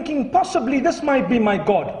I'm thinking possibly this might be my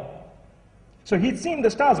God. So he'd seen the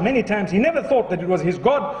stars many times. He never thought that it was his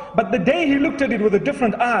God. But the day he looked at it with a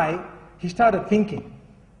different eye, he started thinking.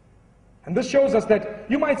 And this shows us that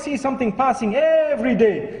you might see something passing every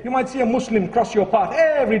day. You might see a Muslim cross your path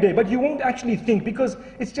every day, but you won't actually think because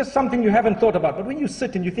it's just something you haven't thought about. But when you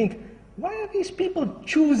sit and you think, why are these people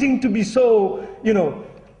choosing to be so,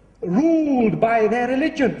 ruled by their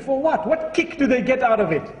religion? For what? What kick do they get out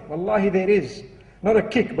of it? Wallahi, there is. Not a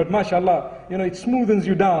kick, but mashallah, it smoothens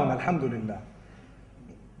you down, alhamdulillah.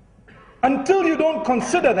 Until you don't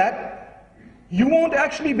consider that, you won't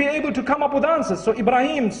actually be able to come up with answers. So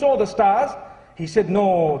Ibrahim saw the stars. He said,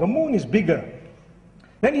 no, the moon is bigger.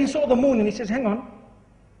 Then he saw the moon and he says, hang on.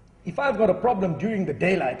 If I've got a problem during the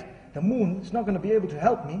daylight, the moon is not going to be able to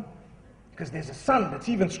help me because there's a sun that's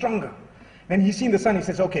even stronger. Then he's seen the sun. He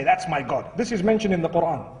says, okay, that's my God. This is mentioned in the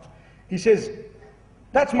Quran. He says,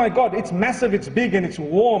 that's my God. It's massive, it's big, and it's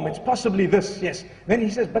warm. It's possibly this, yes. Then he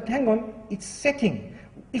says, but hang on, it's setting.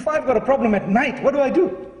 If I've got a problem at night, what do I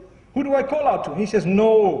do? Who do I call out to? He says,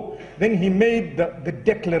 no. Then he made the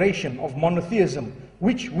declaration of monotheism,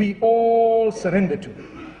 which we all surrender to.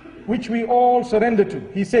 which we all surrender to.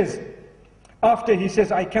 He says, after he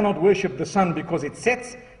says, I cannot worship the sun because it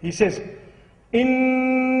sets, he says,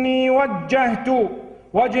 إِنِّي وَجَّهْتُ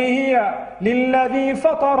وَجْهِيَ لِلَّذِي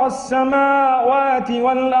فَطَرَ السَّمَاوَاتِ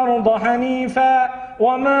وَالْأَرْضَ حَنِيفًا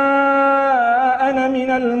وَمَا أَنَا مِنَ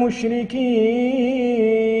الْمُشْرِكِينَ.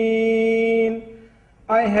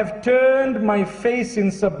 I have turned my face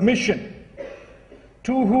in submission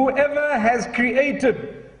to whoever has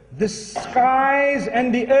created the skies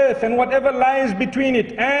and the earth and whatever lies between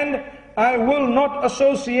it, and I will not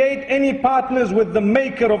associate any partners with the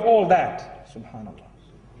maker of all that. Subhanallah.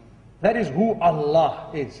 That is who Allah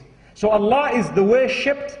is. So Allah is the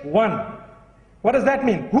worshipped one. What does that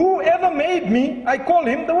mean? Whoever made me, I call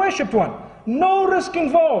him the worshipped one. No risk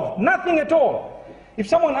involved, nothing at all. If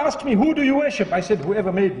someone asked me, who do you worship? I said,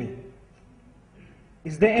 whoever made me.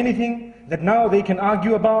 Is there anything that now they can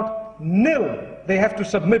argue about? Nil. They have to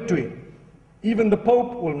submit to it. Even the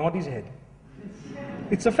Pope will nod his head.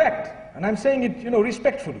 It's a fact. And I'm saying it,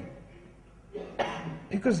 respectfully.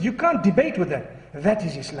 Because you can't debate with that. That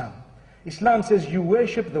is Islam. Islam says you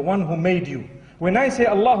worship the one who made you. When I say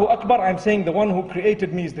Allahu Akbar, I'm saying the one who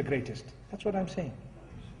created me is the greatest. That's what I'm saying.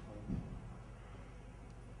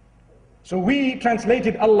 So we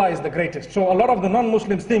translated Allah is the greatest. So a lot of the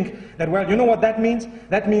non-Muslims think that, well, you know what that means?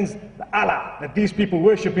 That means Allah that these people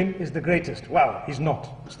worshiping is the greatest. Well, he's not.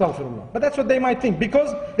 Astaghfirullah. But that's what they might think,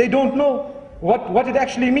 because they don't know what it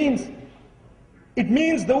actually means. It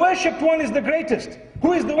means the worshipped one is the greatest.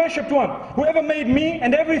 Who is the worshipped one? Whoever made me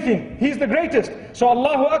and everything. He's the greatest. So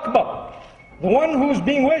Allahu Akbar. The one who's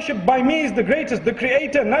being worshipped by me is the greatest. The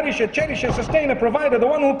creator, nourisher, cherisher, sustainer, provider. The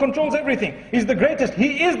one who controls everything is the greatest.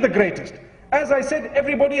 He is the greatest. As I said,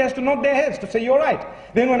 everybody has to nod their heads to say, you're right.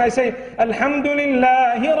 Then when I say,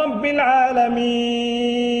 Alhamdulillahi Rabbil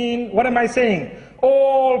Alameen, what am I saying?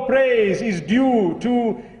 All praise is due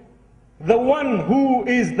to the one who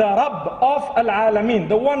is the Rabb of Al-Alameen,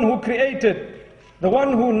 the one who created, the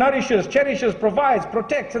one who nourishes, cherishes, provides,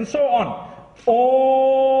 protects, and so on.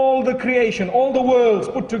 All the creation, all the worlds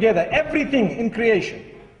put together, everything in creation.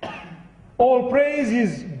 All praise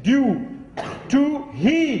is due to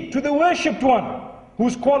He, to the worshipped one,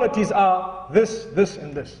 whose qualities are this, this,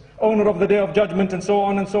 and this. Owner of the Day of Judgment, and so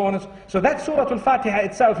on and so on. So that Surah Al-Fatiha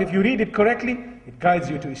itself, if you read it correctly, it guides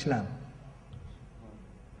you to Islam.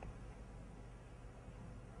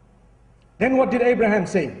 Then what did Abraham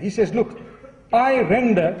say? He says, look, I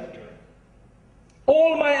render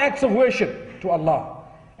all my acts of worship to Allah.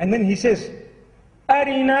 And then he says,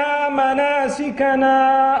 Arina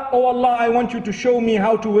manasikana. Oh Allah, I want you to show me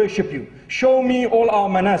how to worship you. Show me all our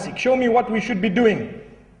manasik. Show me what we should be doing.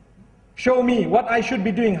 Show me what I should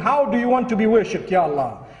be doing. How do you want to be worshipped, Ya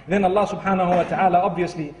Allah? Then Allah subhanahu wa ta'ala,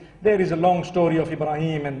 obviously, there is a long story of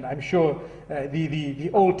Ibrahim, and I'm sure the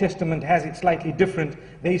Old Testament has it slightly different.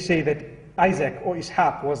 They say that Isaac or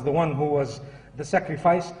Ishaq was the one who was the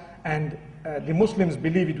sacrifice, and the Muslims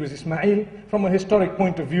believe it was Ismail. From a historic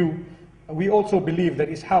point of view, we also believe that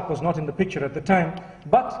Ishaq was not in the picture at the time.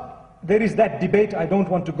 But there is that debate. I don't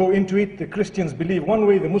want to go into it. The Christians believe one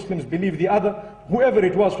way, the Muslims believe the other. Whoever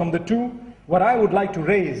it was from the two, what I would like to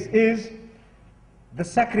raise is the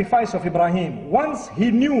sacrifice of Ibrahim. Once he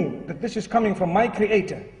knew that this is coming from my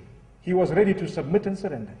Creator, he was ready to submit and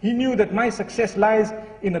surrender. He knew that my success lies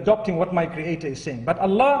in adopting what my Creator is saying. But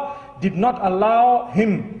Allah did not allow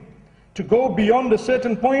him to go beyond a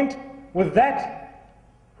certain point with that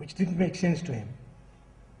which didn't make sense to him.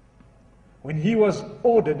 When he was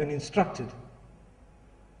ordered and instructed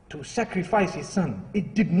to sacrifice his son,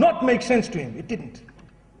 it did not make sense to him. It didn't.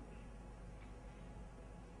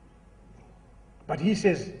 But he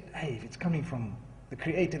says, hey, if it's coming from the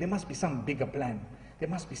Creator, there must be some bigger plan. There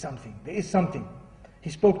must be something. There is something. He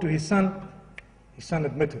spoke to his son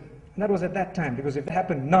admitted. And that was at that time, because if it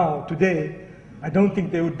happened now, today, I don't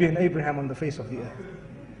think there would be an Abraham on the face of the earth.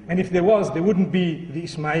 And if there was, there wouldn't be the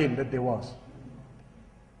Ismail that there was.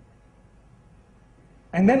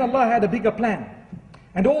 And then Allah had a bigger plan.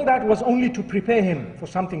 And all that was only to prepare him for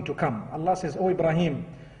something to come. Allah says, oh Ibrahim,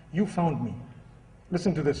 you found me.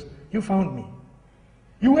 Listen to this. You found me.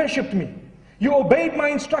 You worshipped me. You obeyed my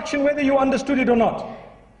instruction whether you understood it or not.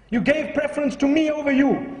 You gave preference to me over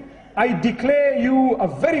you. I declare you a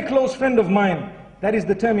very close friend of mine. That is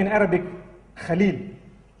the term in Arabic, Khalil.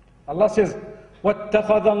 Allah says,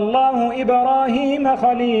 وَاتَّخَذَ اللَّهُ إِبْرَاهِيمَ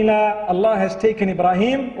خَلِيلًا. Allah has taken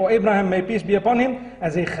Ibrahim, or Abraham, may peace be upon him,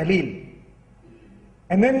 as a Khalil.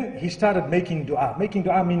 And then he started making dua. Making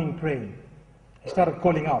dua meaning praying. He started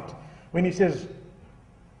calling out. When he says,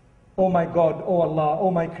 Oh my God, oh Allah,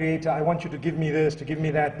 oh my Creator, I want you to give me this, to give me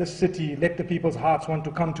that, this city, let the people's hearts want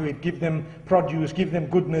to come to it, give them produce, give them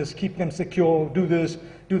goodness, keep them secure, do this,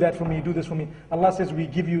 do that for me, do this for me. Allah says, we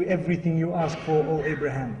give you everything you ask for, O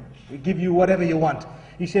Abraham. We give you whatever you want.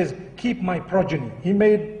 He says, keep my progeny. He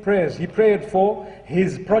made prayers, he prayed for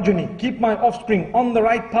his progeny. Keep my offspring on the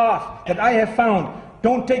right path that I have found.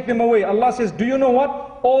 Don't take them away. Allah says, do you know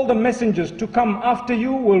what? All the messengers to come after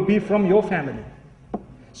you will be from your family.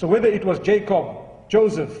 So whether it was Jacob,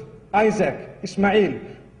 Joseph, Isaac, Ismail,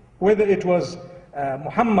 whether it was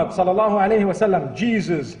Muhammad sallallahu alayhi wasallam,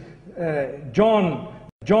 Jesus,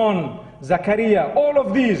 John, Zachariah, all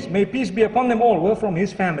of these, may peace be upon them all, were from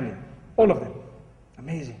his family. All of them.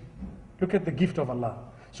 Amazing. Look at the gift of Allah.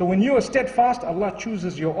 So when you are steadfast, Allah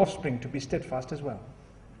chooses your offspring to be steadfast as well.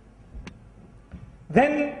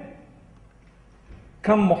 Then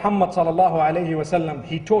come Muhammad sallallahu alayhi wasallam.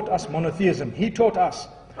 He taught us monotheism. He taught us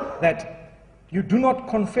that you do not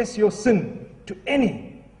confess your sin to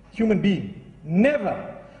any human being.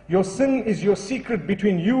 Never. Your sin is your secret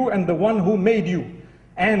between you and the one who made you.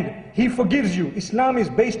 And he forgives you. Islam is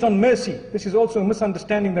based on mercy. This is also a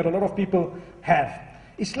misunderstanding that a lot of people have.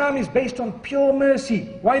 Islam is based on pure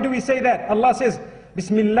mercy. Why do we say that? Allah says,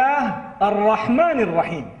 Bismillah ar-Rahman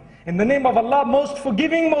ar-Rahim. In the name of Allah, most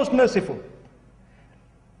forgiving, most merciful.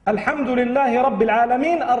 Alhamdulillahi Rabbil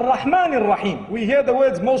Alameen Ar-Rahman Ar-Rahim. We hear the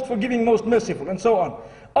words most forgiving, most merciful, and so on.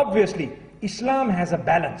 Obviously, Islam has a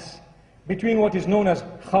balance between what is known as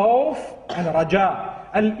khawf and raja.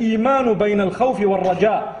 Al-Imanu bayn al-khawfi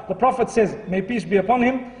wal-raja. The Prophet says, may peace be upon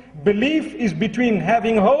him, belief is between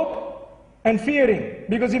having hope and fearing.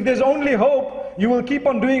 Because if there's only hope, you will keep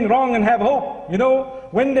on doing wrong and have hope. You know,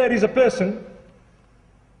 when there is a person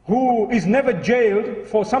who is never jailed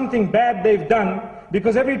for something bad they've done,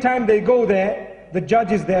 because every time they go there, the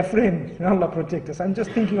judge is their friend. Allah protect us. I'm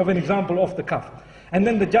just thinking of an example off the cuff. And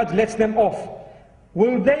then the judge lets them off.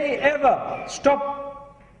 Will they ever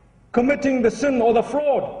stop committing the sin or the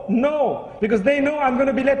fraud? No, because they know I'm going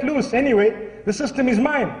to be let loose anyway. The system is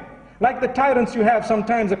mine. Like the tyrants you have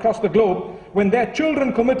sometimes across the globe, when their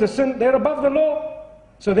children commit a sin, they're above the law.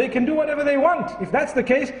 So they can do whatever they want. If that's the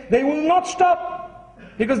case, they will not stop,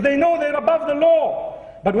 because they know they're above the law.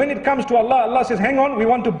 But when it comes to Allah, Allah says, hang on, we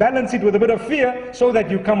want to balance it with a bit of fear so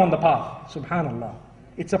that you come on the path. Subhanallah.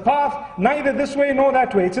 It's a path, neither this way nor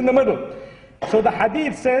that way. It's in the middle. So the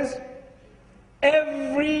hadith says,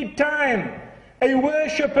 every time a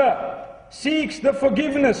worshipper seeks the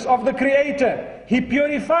forgiveness of the Creator, he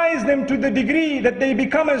purifies them to the degree that they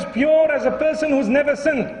become as pure as a person who's never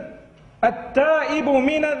sinned. At-ta'ibu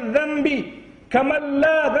min al-dhanbi kaman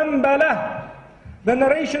la dhanba lah. The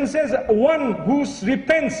narration says one who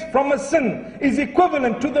repents from a sin is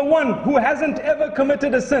equivalent to the one who hasn't ever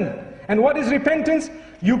committed a sin. And what is repentance?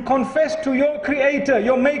 You confess to your Creator,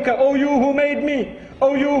 your Maker, oh you who made me,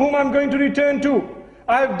 oh you whom I'm going to return to,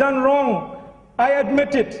 I've done wrong, I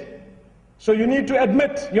admit it. So you need to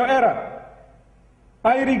admit your error.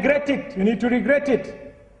 I regret it, you need to regret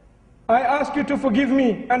it. I ask you to forgive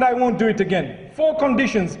me and I won't do it again. 4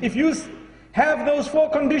 conditions. If you have those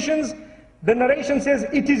 4 conditions, the narration says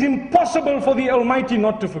it is impossible for the Almighty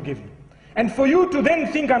not to forgive you. And for you to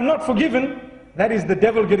then think I'm not forgiven, that is the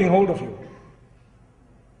devil getting hold of you.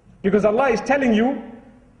 Because Allah is telling you,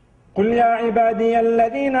 قُلْ يَا عِبَادِيَ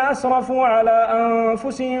الَّذِينَ أَسْرَفُوا عَلَىٰ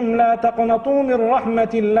أَنفُسِهِمْ لَا تَقْنَطُوا مِنْ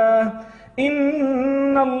رَحْمَةِ اللَّهِ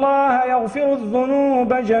إِنَّ اللَّهَ يَغْفِرُ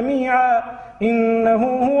الذُّنُوبَ جَمِيعًا إِنَّهُ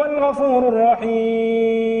هُوَ الْغَفُورُ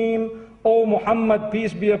الرَّحِيمُ. O Muhammad,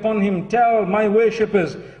 peace be upon him, tell my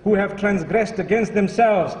worshippers who have transgressed against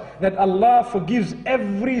themselves that Allah forgives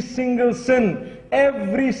every single sin.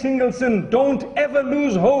 Every single sin. Don't ever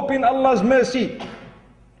lose hope in Allah's mercy.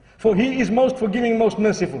 For He is most forgiving, most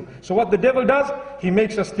merciful. So what the devil does, he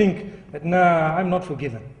makes us think that, nah, I'm not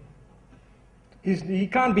forgiven. He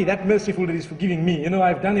can't be that merciful that He's forgiving me. You know,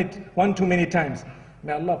 I've done it one too many times.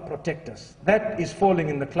 May Allah protect us. That is falling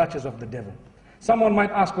in the clutches of the devil. Someone might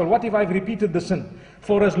ask, well, what if I've repeated the sin?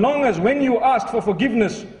 For as long as when you asked for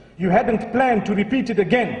forgiveness, you hadn't planned to repeat it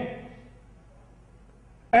again,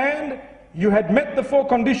 and you had met the 4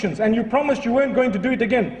 conditions, and you promised you weren't going to do it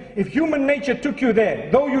again, if human nature took you there,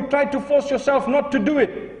 though you tried to force yourself not to do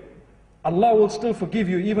it, Allah will still forgive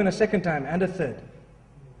you even a 2nd time and a 3rd,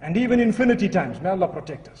 and even infinity times. May Allah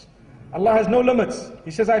protect us. Allah has no limits. He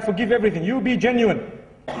says, I forgive everything. You be genuine.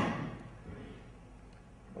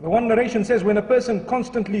 The one narration says when a person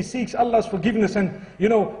constantly seeks Allah's forgiveness and, you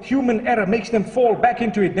know, human error makes them fall back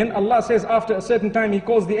into it, then Allah says after a certain time, He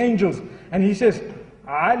calls the angels and He says,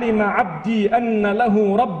 عَلِمَ عَبْدِي أَنَّ لَهُ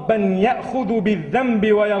رَبًّا يَأْخُذُ بِالذَّنْبِ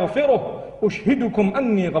وَيَغْفِرُهُ أُشْهِدُكُمْ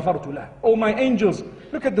أَنِّي غَفَرْتُ لَهُ. Oh my angels,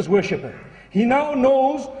 look at this worshipper. He now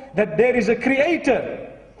knows that there is a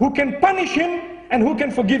creator who can punish him and who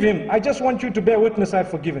can forgive him. I just want you to bear witness, I've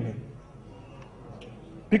forgiven him.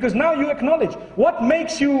 Because now you acknowledge. What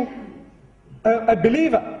makes you a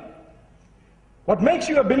believer? What makes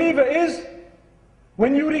you a believer is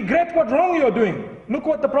when you regret what wrong you're doing. Look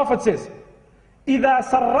what the Prophet says. إِذَا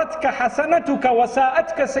سَرَّتْكَ حَسَنَتُكَ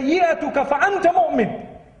وَسَاءَتْكَ سَيِّئَتُكَ فَأَنْتَ مُؤْمِنٌ.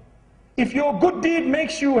 If your good deed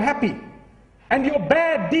makes you happy and your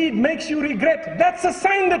bad deed makes you regret, that's a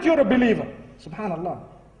sign that you're a believer. Subhanallah.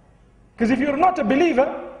 Because if you're not a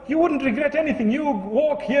believer, you wouldn't regret anything. You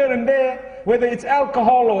walk here and there, whether it's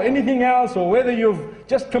alcohol or anything else, or whether you've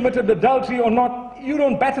just committed adultery or not, you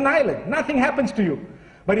don't bat an eyelid. Nothing happens to you.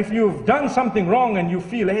 But if you've done something wrong and you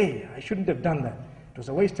feel, hey, I shouldn't have done that. It was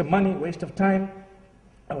a waste of money, waste of time.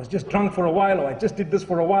 I was just drunk for a while, or I just did this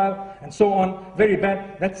for a while, and so on. Very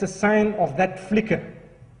bad. That's a sign of that flicker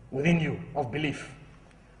within you of belief.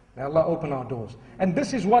 May Allah open our doors. And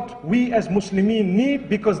this is what we as Muslimin need,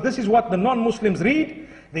 because this is what the non-Muslims read.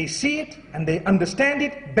 They see it and they understand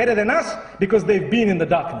it better than us because they've been in the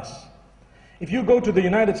darkness. If you go to the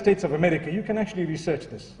United States of America, you can actually research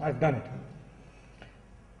this. I've done it.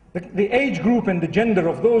 The age group and the gender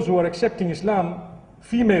of those who are accepting Islam,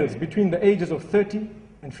 females between the ages of 30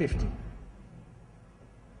 and 50.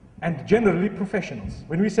 And generally professionals.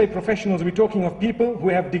 When we say professionals, we're talking of people who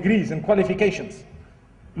have degrees and qualifications.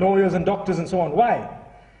 Lawyers and doctors and so on. Why?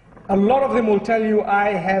 A lot of them will tell you,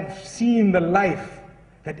 I have seen the life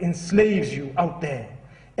that enslaves you out there.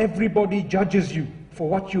 Everybody judges you for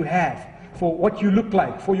what you have, for what you look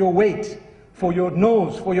like, for your weight, for your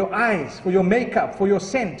nose, for your eyes, for your makeup, for your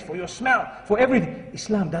scent, for your smell, for everything.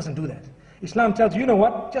 Islam doesn't do that. Islam tells you, you know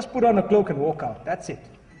what, just put on a cloak and walk out. That's it.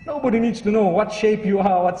 Nobody needs to know what shape you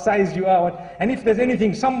are, what size you are, and if there's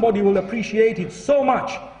anything, somebody will appreciate it so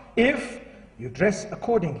much if you dress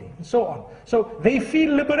accordingly, and so on. So they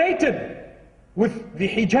feel liberated with the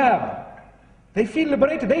hijab. They feel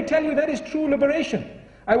liberated. They tell you that is true liberation.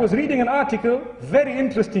 I was reading an article, very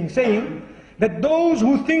interesting, saying that those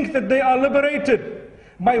who think that they are liberated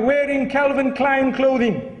by wearing Calvin Klein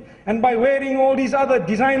clothing and by wearing all these other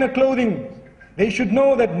designer clothing, they should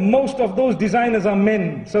know that most of those designers are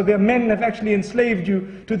men. So their men have actually enslaved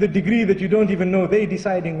you to the degree that you don't even know they're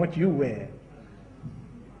deciding what you wear.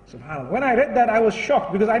 SubhanAllah. When I read that, I was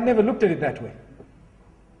shocked because I'd never looked at it that way.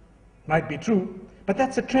 Might be true, but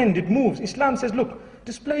that's a trend, it moves. Islam says, look,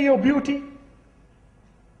 display your beauty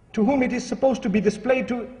to whom it is supposed to be displayed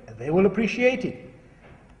to, they will appreciate it.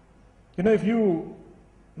 You know, if you,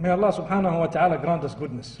 may Allah subhanahu wa ta'ala grant us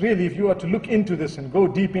goodness. Really, if you are to look into this and go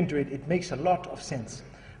deep into it, it makes a lot of sense.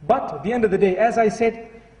 But at the end of the day, as I said,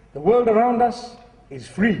 the world around us is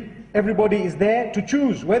free. Everybody is there to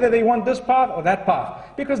choose whether they want this path or that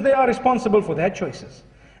path, because they are responsible for their choices.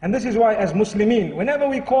 And this is why as Muslimin, whenever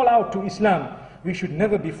we call out to Islam, we should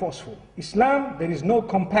never be forceful. Islam, there is no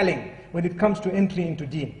compelling when it comes to entry into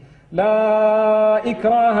deen. La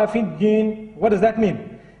ikraha fi deen. What does that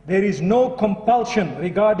mean? There is no compulsion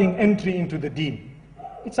regarding entry into the deen.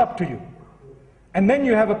 It's up to you. And then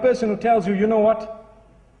you have a person who tells you, you know what?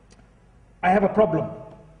 I have a problem.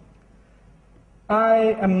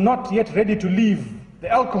 I am not yet ready to leave the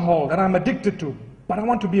alcohol that I'm addicted to, but I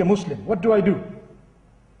want to be a Muslim. What do I do?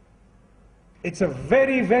 It's a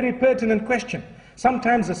very, very pertinent question.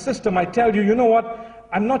 Sometimes a sister might tell you, you know what,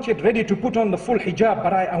 I'm not yet ready to put on the full hijab,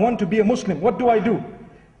 but I want to be a Muslim. What do I do?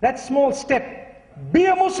 That small step, be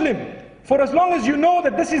a Muslim. For as long as you know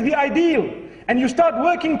that this is the ideal, and you start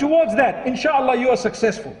working towards that, inshallah you are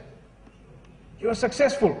successful. You are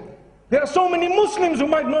successful. There are so many Muslims who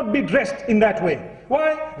might not be dressed in that way.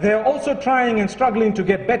 Why? They are also trying and struggling to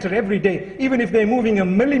get better every day, even if they're moving a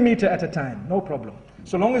millimeter at a time, no problem.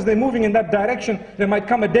 So long as they're moving in that direction, there might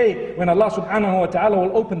come a day when Allah subhanahu wa ta'ala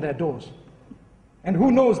will open their doors. And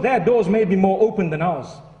who knows, their doors may be more open than ours.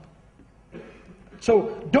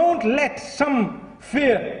 So don't let some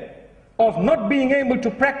fear of not being able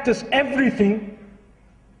to practice everything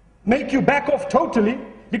make you back off totally,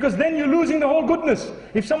 because then you're losing the whole goodness.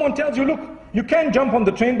 If someone tells you, look, you can jump on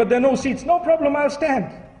the train, but there are no seats, no problem, I'll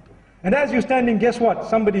stand. And as you're standing, guess what?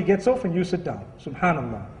 Somebody gets off and you sit down.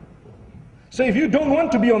 Subhanallah. So if you don't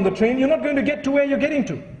want to be on the train, you're not going to get to where you're getting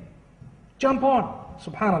to. Jump on,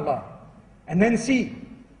 subhanallah. And then see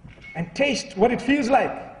and taste what it feels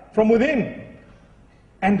like from within.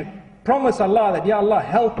 And promise Allah that, Ya Allah,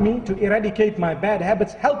 help me to eradicate my bad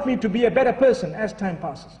habits. Help me to be a better person as time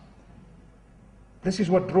passes. This is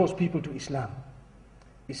what draws people to Islam.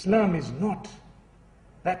 Islam is not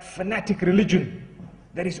that fanatic religion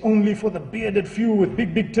that is only for the bearded few with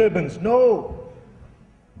big, big turbans. No.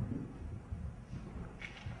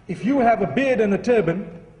 If you have a beard and a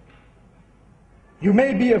turban, you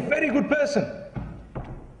may be a very good person,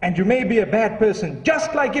 and you may be a bad person.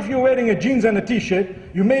 Just like if you're wearing a jeans and a t-shirt,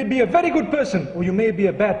 you may be a very good person, or you may be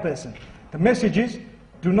a bad person. The message is,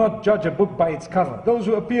 do not judge a book by its cover. Those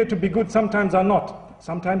who appear to be good sometimes are not.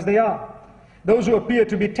 Sometimes they are. Those who appear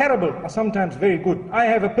to be terrible are sometimes very good. I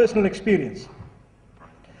have a personal experience.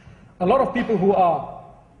 A lot of people who are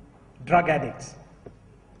drug addicts,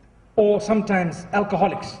 or sometimes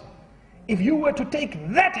alcoholics, if you were to take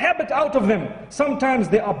that habit out of them, sometimes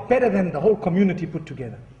they are better than the whole community put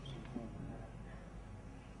together.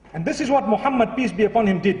 And this is what Muhammad, peace be upon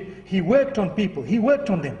him, did. He worked on people, he worked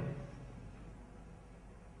on them.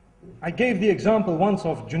 I gave the example once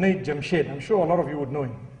of Junaid Jamshed. I'm sure a lot of you would know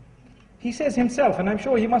him. He says himself, and I'm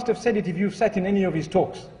sure he must have said it if you've sat in any of his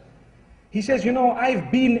talks. He says, you know,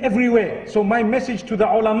 I've been everywhere. So my message to the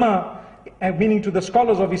ulama, meaning to the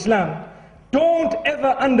scholars of Islam, don't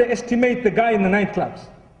ever underestimate the guy in the nightclubs.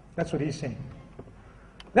 That's what he's saying.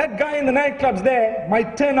 That guy in the nightclubs there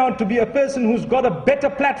might turn out to be a person who's got a better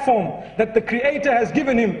platform that the Creator has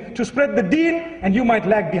given him to spread the deen, and you might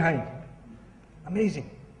lag behind. Amazing.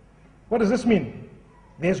 What does this mean?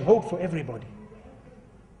 There's hope for everybody.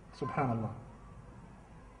 Subhanallah.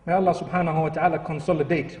 May Allah subhanahu wa ta'ala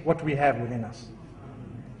consolidate what we have within us.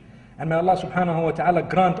 And may Allah subhanahu wa ta'ala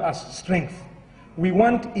grant us strength. We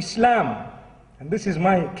want Islam, and this is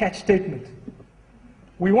my catch statement.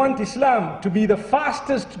 We want Islam to be the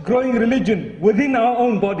fastest growing religion within our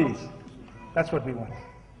own bodies. That's what we want.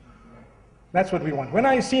 That's what we want. When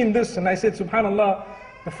I seen this and I said, subhanallah,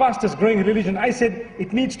 the fastest growing religion, I said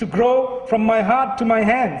it needs to grow from my heart to my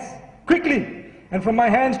hands, quickly. And from my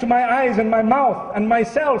hands to my eyes and my mouth and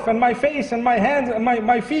myself and my face and my hands and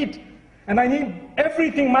my feet. And I need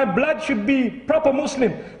everything. My blood should be proper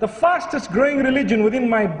Muslim. The fastest growing religion within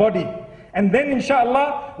my body. And then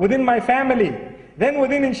inshallah within my family. Then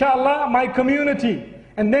within inshallah my community.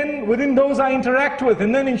 And then within those I interact with.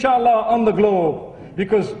 And then inshallah on the globe.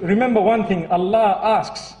 Because remember one thing, Allah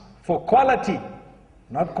asks for quality,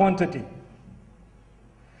 not quantity.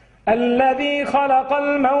 الذي خلق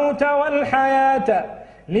الموت والحياة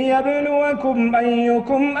ليبلوكم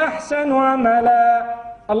أيكم أحسن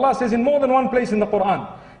عملا. Allah says in more than one place in the Quran,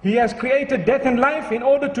 He has created death and life in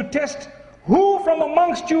order to test who from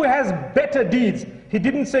amongst you has better deeds. He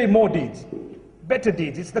didn't say more deeds. Better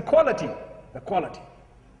deeds. It's the quality. The quality.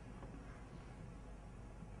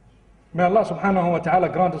 May Allah subhanahu wa ta'ala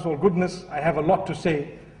grant us all goodness. I have a lot to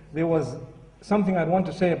say. There was something I'd want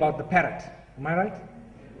to say about the parrot. Am I right?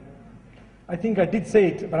 I think I did say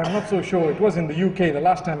it, but I'm not so sure. It was in the UK the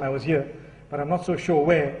last time I was here, but I'm not so sure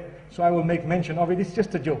where. So I will make mention of it. It's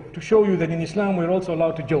just a joke, to show you that in Islam we're also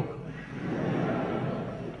allowed to joke.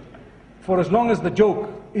 For as long as the joke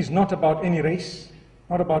is not about any race,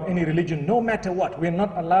 not about any religion, no matter what, we're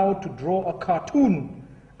not allowed to draw a cartoon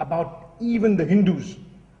about even the Hindus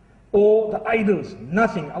or the idols,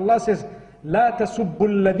 nothing. Allah says, لا تسبوا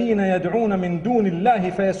الذين يدعون من دون الله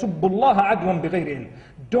فيسبوا الله عدوا بغير علم.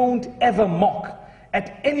 Don't ever mock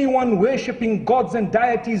at anyone worshipping gods and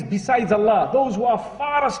deities besides Allah. Those who are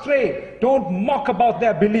far astray, don't mock about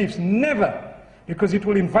their beliefs, never, because it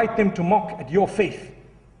will invite them to mock at your faith,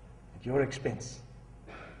 at your expense,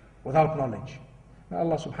 without knowledge. May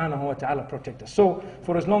Allah subhanahu wa ta'ala protect us. So,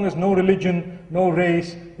 for as long as no religion, no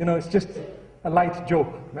race, it's just a light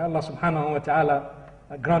joke. May Allah subhanahu wa ta'ala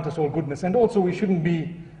grant us all goodness. And also we shouldn't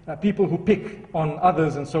be people who pick on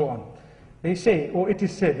others and so on. They say, or it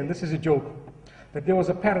is said, and this is a joke, that there was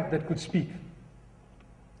a parrot that could speak.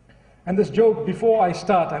 And this joke, before I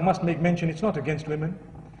start, I must make mention, it's not against women,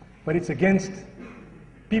 but it's against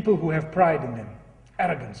people who have pride in them,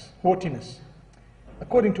 arrogance, haughtiness.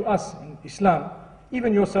 According to us in Islam,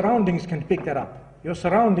 even your surroundings can pick that up. Your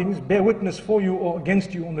surroundings bear witness for you or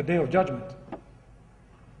against you on the Day of Judgment.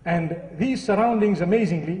 And these surroundings,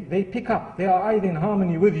 amazingly, they pick up. They are either in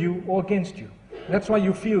harmony with you or against you. That's why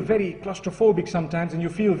you feel very claustrophobic sometimes and you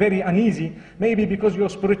feel very uneasy, maybe because your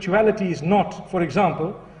spirituality is not, for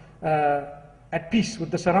example, at peace with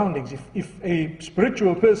the surroundings. If a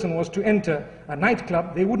spiritual person was to enter a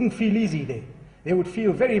nightclub, they wouldn't feel easy there. They would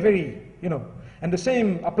feel very, very, And the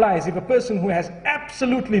same applies if a person who has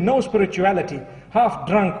absolutely no spirituality, half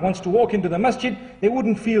drunk, wants to walk into the masjid, they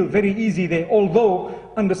wouldn't feel very easy there, although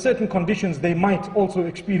under certain conditions they might also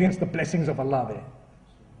experience the blessings of Allah there.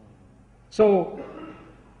 So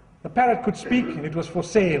the parrot could speak, and it was for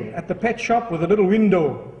sale at the pet shop with a little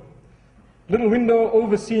window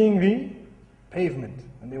overseeing the pavement.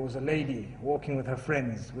 And there was a lady walking with her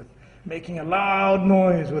friends making a loud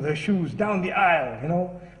noise with her shoes down the aisle, you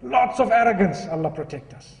know. Lots of arrogance, Allah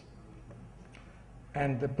protect us.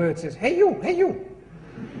 And the bird says, hey you, hey you.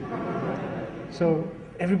 So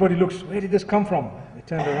everybody looks, where did this come from? They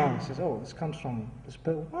turned around and says, oh, this comes from this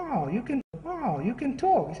bird. Wow, you can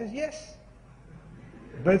talk. He says, yes.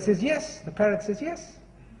 The bird says, yes. The parrot says, yes.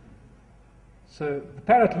 So the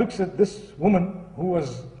parrot looks at this woman who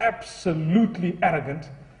was absolutely arrogant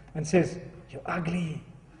and says, you're ugly.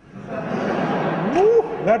 Woo,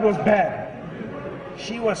 that was bad.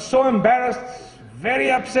 She was so embarrassed,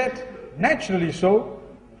 very upset, naturally so,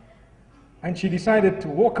 and she decided to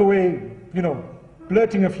walk away, you know,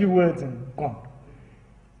 blurting a few words and gone.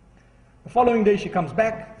 The following day she comes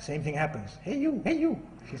back, the same thing happens. Hey you, hey you.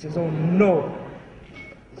 She says, oh no.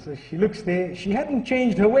 So she looks there, she hadn't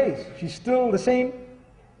changed her ways. She's still the same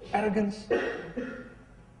arrogance.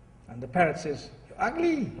 And the parrot says, you're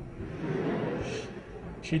ugly.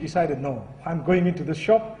 She decided, no, I'm going into this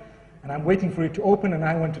shop and I'm waiting for it to open and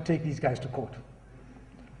I want to take these guys to court.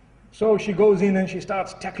 So she goes in and she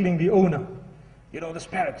starts tackling the owner. You know, this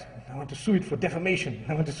parrot, I want to sue it for defamation.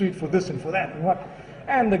 I want to sue it for this and for that and what.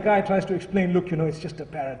 And the guy tries to explain, look, you know, it's just a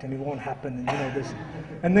parrot and it won't happen and you know this.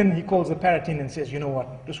 And then he calls the parrot in and says, you know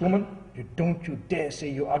what, this woman, don't you dare say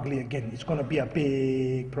you're ugly again. It's going to be a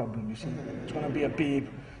big problem, you see. It's going to be a big...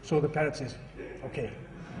 So the parrot says, okay.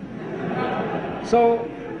 So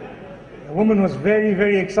the woman was very,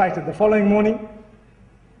 very excited. The following morning,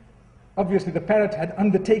 obviously the parrot had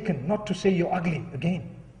undertaken not to say you're ugly again.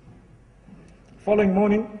 Following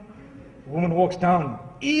morning, the woman walks down,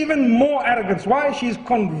 even more arrogance. Why? She's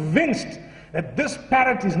convinced that this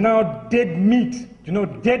parrot is now dead meat. You know,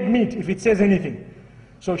 dead meat if it says anything.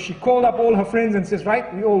 So she called up all her friends and says,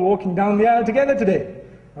 right, we're all walking down the aisle together today.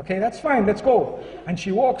 Okay, that's fine, let's go. And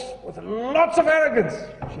she walks with lots of arrogance.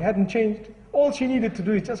 She hadn't changed. All she needed to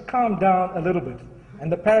do is just calm down a little bit. And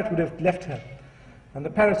the parrot would have left her. And the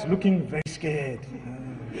parrot's looking very scared,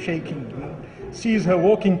 shaking, you know, sees her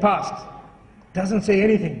walking past, doesn't say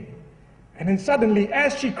anything. And then suddenly,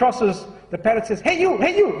 as she crosses, the parrot says, hey you,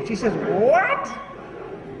 hey you. She says, what?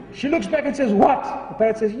 She looks back and says, what? The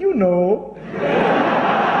parrot says, you know.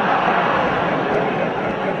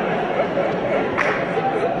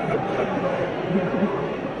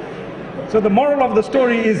 So the moral of the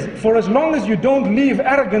story is, for as long as you don't leave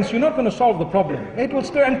arrogance, you're not going to solve the problem. It will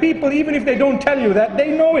still, and people, even if they don't tell you that,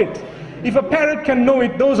 they know it. If a parrot can know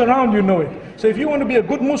it, those around you know it. So if you want to be a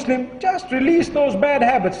good Muslim, just release those bad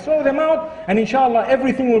habits, throw them out, and inshallah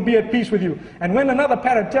everything will be at peace with you. And when another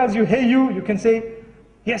parrot tells you, hey you can say,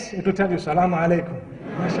 yes, it will tell you, Salaamu Alaikum.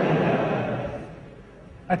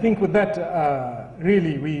 I think with that,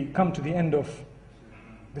 really, we come to the end of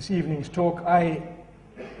this evening's talk.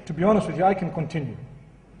 To be honest with you, I can continue.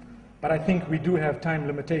 But I think we do have time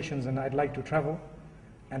limitations and I'd like to travel.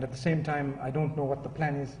 And at the same time, I don't know what the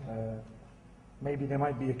plan is. Maybe there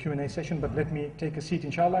might be a Q&A session, but let me take a seat,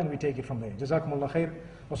 inshallah, and we take it from there. Jazakumullah khair.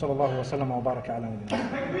 Wa sallallahu wa sallam wa baraka ala nabiyyina.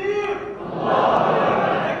 Takbir!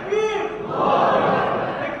 Takbir!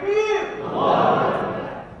 Takbir!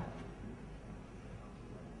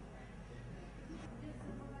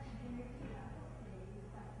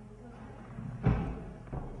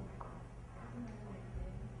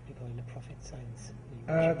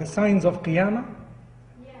 The signs of Qiyamah.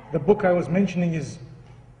 The book I was mentioning is,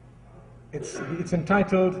 it's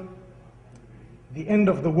entitled The End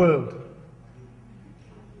of the World.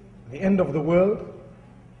 The End of the World,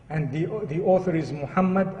 and the author is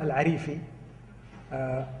Muhammad Al-Arifi,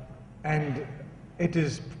 and it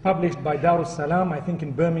is published by Darus Salam. I think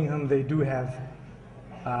in Birmingham they do have,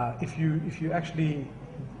 if you actually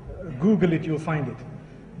Google it, you'll find it.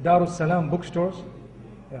 Darus Salam bookstores.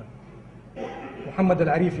 Yeah. Muhammad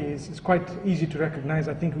Al-Arifi is quite easy to recognize.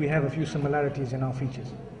 I think we have a few similarities in our features.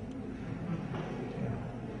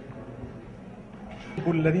 That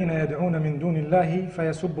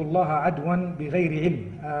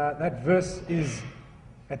verse is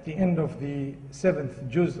at the end of the 7th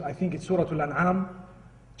juz. I think it's Surah Al-An'am,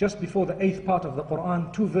 just before the 8th part of the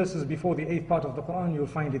Quran. 2 verses before the 8th part of the Quran, you'll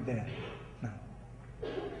find it there. Now.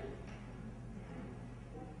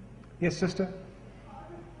 Yes, sister?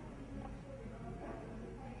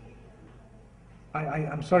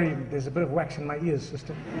 I'm sorry, there's a bit of wax in my ears,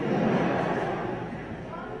 sister.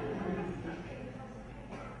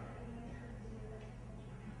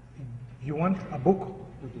 You want a book?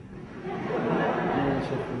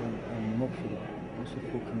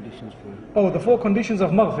 Oh, the 4 conditions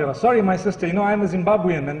of maghfirah. Sorry, my sister, you know, I'm a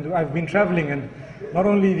Zimbabwean and I've been traveling, and not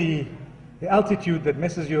only the altitude that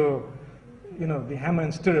messes your, you know, the hammer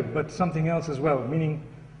and stirrup, but something else as well, meaning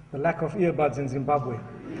the lack of earbuds in Zimbabwe.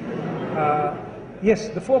 Yes,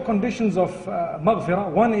 the 4 conditions of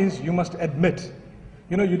maghfirah. One is you must admit.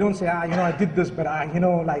 You know, you don't say, I did this, but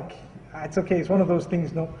it's okay, it's one of those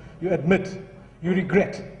things. No, you admit, you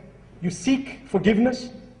regret, you seek forgiveness,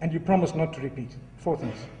 and you promise not to repeat. 4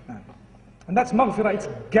 things. And that's maghfirah, it's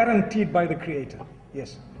guaranteed by the Creator.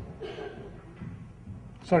 Yes.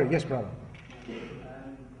 Sorry, yes, brother. I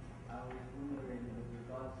was wondering with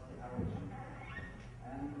regards to arrogance,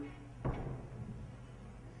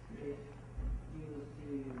 if you were to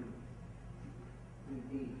do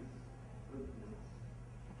deeds, good deeds,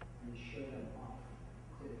 and show them off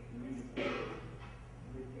to the community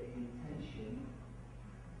with the intention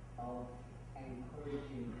of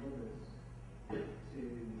encouraging others to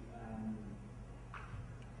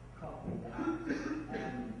copy that.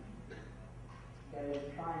 There is a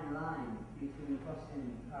fine line between crossing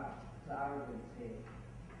path to arrogance here.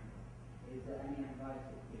 Is there any advice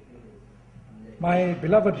that you give on this? My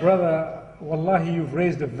beloved brother, wallahi, you've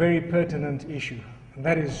raised a very pertinent issue. And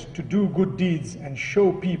that is to do good deeds and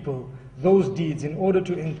show people those deeds in order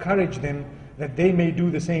to encourage them that they may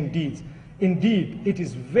do the same deeds. Indeed, it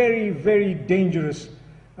is very, very dangerous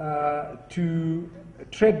to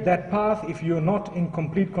tread that path if you're not in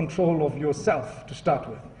complete control of yourself to start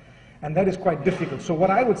with. And that is quite difficult. So what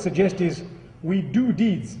I would suggest is we do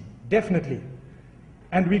deeds, definitely.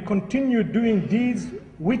 And we continue doing deeds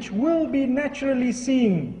which will be naturally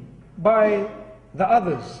seen by the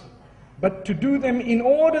others. But to do them in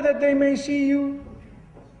order that they may see you,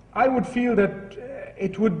 I would feel that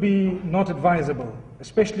it would be not advisable,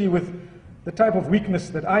 especially with the type of weakness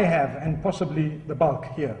that I have and possibly the bulk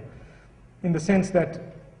here. In the sense that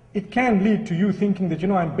it can lead to you thinking that,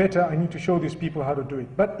 I'm better, I need to show these people how to do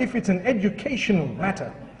it. But if it's an educational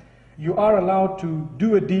matter, you are allowed to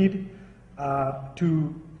do a deed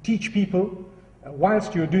to teach people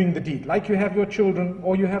whilst you're doing the deed. Like you have your children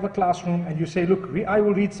or you have a classroom and you say, look, I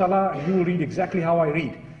will read Salah and you will read exactly how I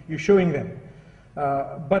read. You're showing them.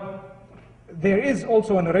 But there is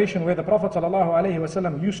also a narration where the Prophet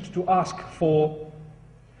ﷺ used to ask for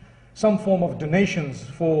some form of donations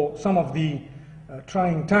for some of the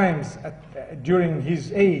trying times during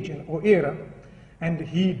his age or era, and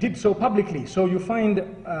he did so publicly. So you find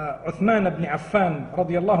Uthman ibn Affan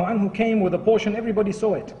radiallahu anhu came with a portion, everybody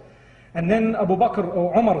saw it. And then Abu Bakr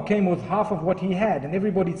or Umar came with half of what he had, and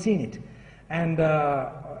everybody had seen it. And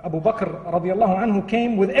Abu Bakr radiallahu anhu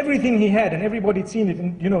came with everything he had, and everybody had seen it.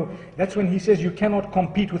 And that's when he says you cannot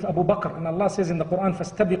compete with Abu Bakr. And Allah says in the Quran,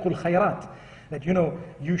 فَاسْتَبِقُوا الْخَيْرَاتِ, that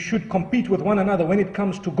you should compete with one another when it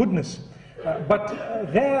comes to goodness. But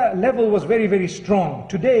their level was very, very strong.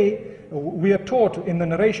 Today, we are taught in the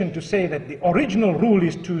narration to say that the original rule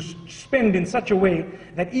is to spend in such a way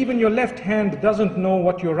that even your left hand doesn't know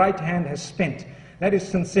what your right hand has spent. That is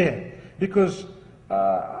sincere. Because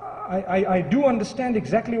I do understand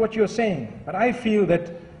exactly what you're saying, but I feel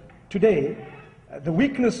that today, the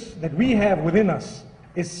weakness that we have within us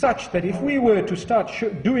is such that if we were to start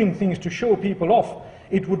doing things to show people off,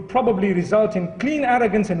 it would probably result in clean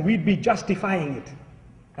arrogance and we'd be justifying it.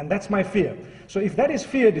 And that's my fear. So if that is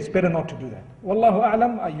feared, it's better not to do that. Wallahu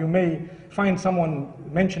a'lam, you may find someone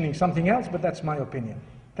mentioning something else, but that's my opinion.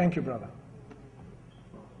 Thank you, brother.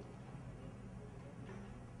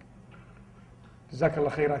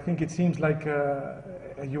 Jazakallah khair. I think it seems like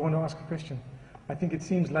you want to ask a question. I think it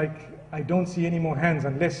seems like I don't see any more hands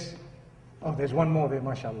unless... Oh, there's one more there,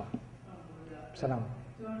 mashallah. Salam.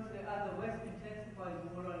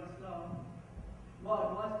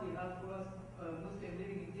 What advice do you have for us Muslims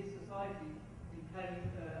living in this society in carrying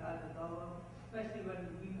out the dawah, especially when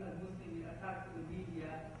we as Muslims attack the media,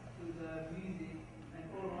 to the music and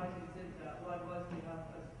all writing, etc. What advice do you have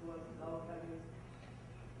for us dawah carriers?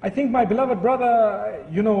 I think, my beloved brother,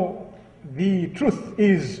 the truth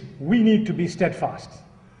is we need to be steadfast.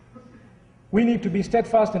 We need to be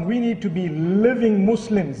steadfast and we need to be living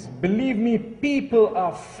Muslims. Believe me, people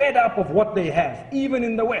are fed up of what they have, even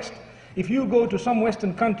in the West. If you go to some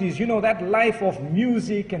Western countries, that life of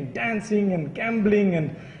music and dancing and gambling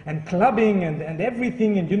and clubbing and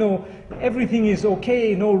everything, and everything is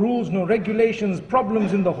okay, no rules, no regulations,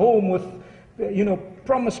 problems in the home with,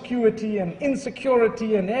 promiscuity and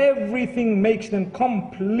insecurity, and everything makes them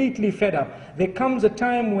completely fed up. There comes a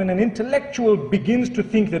time when an intellectual begins to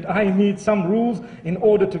think that I need some rules in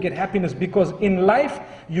order to get happiness, because in life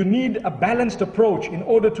you need a balanced approach in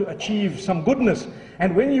order to achieve some goodness.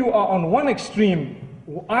 And when you are on one extreme,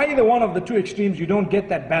 either one of the two extremes, you don't get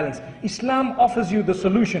that balance. Islam offers you the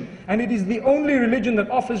solution, and it is the only religion that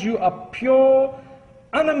offers you a pure,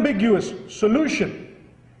 unambiguous solution.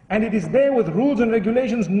 And it is there with rules and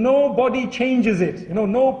regulations. Nobody changes it.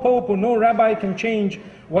 No pope or no rabbi can change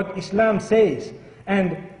what Islam says.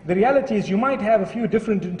 And the reality is you might have a few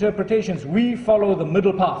different interpretations. We follow the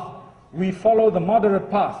middle path. We follow the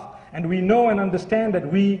moderate path. And we know and understand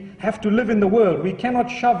that we have to live in the world. We cannot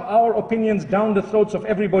shove our opinions down the throats of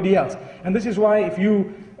everybody else. And this is why if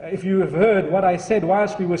you have heard what I said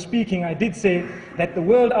whilst we were speaking, I did say that the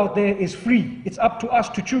world out there is free. It's up to us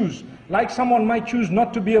to choose. Like someone might choose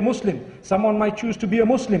not to be a Muslim. Someone might choose to be a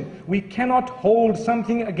Muslim. We cannot hold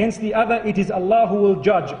something against the other. It is Allah who will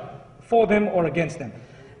judge for them or against them.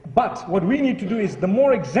 But what we need to do is the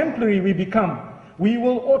more exemplary we become, we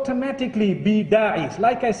will automatically be da'is.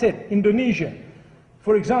 Like I said, Indonesia,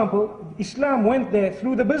 for example, Islam went there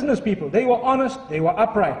through the business people. They were honest, they were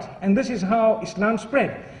upright. And this is how Islam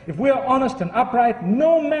spread. If we are honest and upright,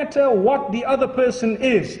 no matter what the other person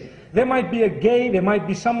is, there might be a gay, there might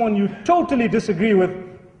be someone you totally disagree with,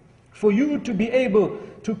 for you to be able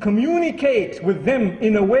to communicate with them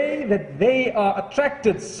in a way that they are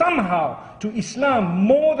attracted somehow to Islam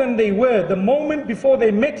more than they were the moment before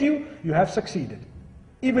they met you, you have succeeded.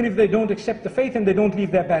 Even if they don't accept the faith and they don't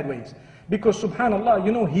leave their bad ways. Because subhanallah,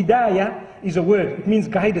 hidayah is a word, it means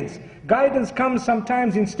guidance. Guidance comes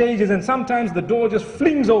sometimes in stages and sometimes the door just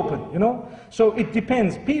flings open, So it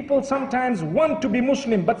depends. People sometimes want to be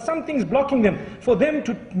Muslim, but something's blocking them. For them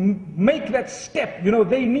to make that step,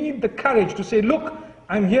 they need the courage to say, look,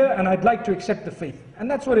 I'm here and I'd like to accept the faith. And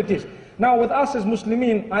that's what it is. Now with us as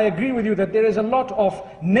Muslimin, I agree with you that there is a lot of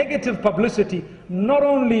negative publicity, not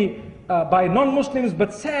only by non-Muslims,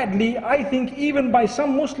 but sadly, I think even by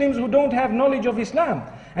some Muslims who don't have knowledge of Islam.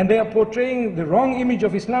 And they are portraying the wrong image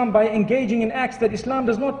of Islam by engaging in acts that Islam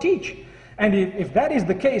does not teach. And if that is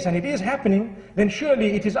the case, and it is happening, then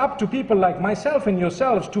surely it is up to people like myself and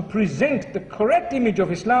yourselves to present the correct image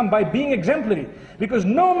of Islam by being exemplary. Because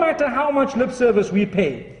no matter how much lip service we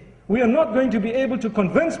pay, we are not going to be able to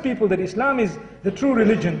convince people that Islam is the true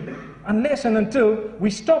religion unless and until we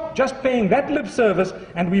stop just paying that lip service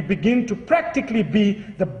and we begin to practically be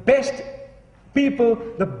the best people,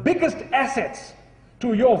 the biggest assets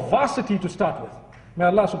to your varsity to start with. May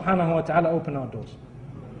Allah subhanahu wa ta'ala open our doors.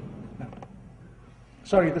 Now,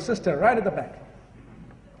 sorry, the sister right at the back.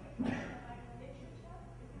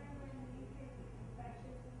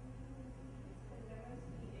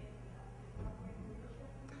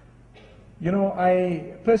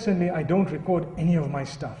 I personally don't record any of my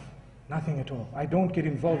stuff. Nothing at all. I don't get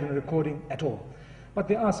involved in recording at all. But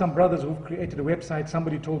there are some brothers who've created a website.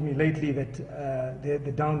 Somebody told me lately that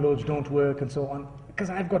the downloads don't work and so on. Because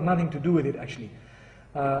I've got nothing to do with it actually.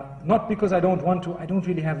 Not because I don't want to, I don't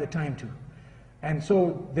really have the time to. And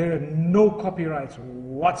so there are no copyrights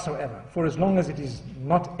whatsoever. For as long as it is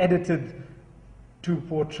not edited to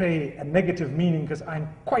portray a negative meaning, because I'm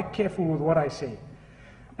quite careful with what I say.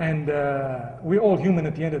 And we're all human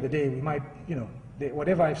at the end of the day. We might,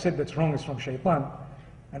 whatever I've said that's wrong is from shaitan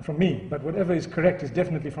and from me, but whatever is correct is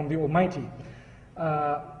definitely from the Almighty.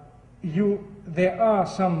 There are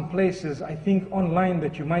some places, I think, online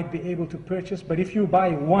that you might be able to purchase, but if you buy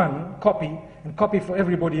one copy and copy for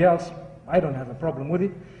everybody else, I don't have a problem with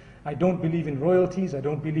it. I don't believe in royalties, I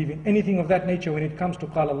don't believe in anything of that nature. When it comes to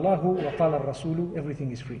قال الله وقال الرسول,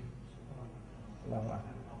 everything is free. Allahu Akbar.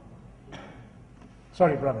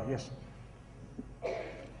 Sorry, brother, yes.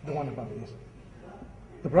 The one above, yes.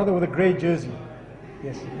 The brother with a grey jersey,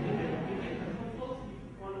 yes.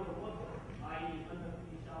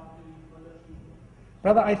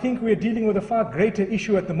 Brother, I think we're dealing with a far greater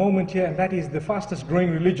issue at the moment here, and that is the fastest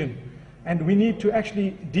growing religion. And we need to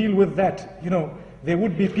actually deal with that. There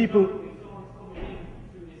would be people,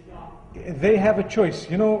 they have a choice.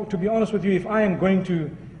 To be honest with you, if I am going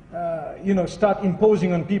to start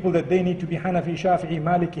imposing on people that they need to be Hanafi, Shafi'i,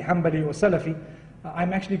 Maliki, Hanbali or Salafi,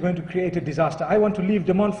 I'm actually going to create a disaster. I want to leave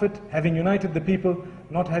De Montfort having united the people,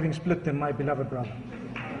 not having split them, my beloved brother.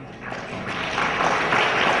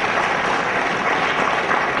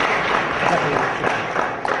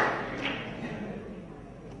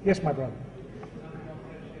 Yes, my brother.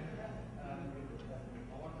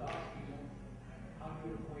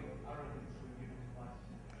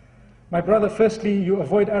 My brother, firstly, you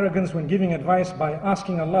avoid arrogance when giving advice by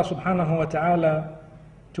asking Allah subhanahu wa ta'ala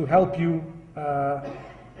to help you,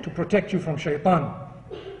 to protect you from shaitan,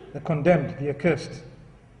 the condemned, the accursed.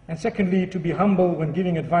 And secondly, to be humble when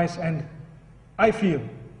giving advice. And I feel,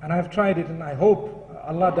 and I've tried it, and I hope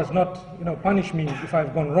Allah does not punish me if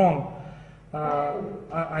I've gone wrong.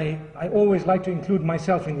 I always like to include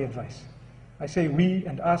myself in the advice. I say we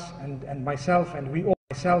and us and myself and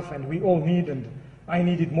we all need, and I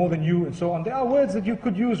need it more than you, and so on. There are words that you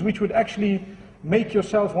could use which would actually make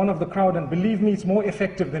yourself one of the crowd, and believe me, it's more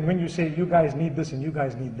effective than when you say, you guys need this and you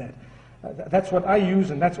guys need that. That's what I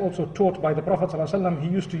use, and that's also taught by the Prophet ﷺ. He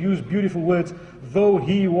used to use beautiful words, though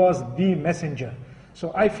he was the messenger.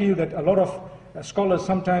 So I feel that a lot of scholars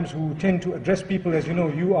sometimes who tend to address people as,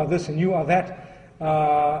 you are this and you are that,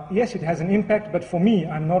 yes, it has an impact, but for me,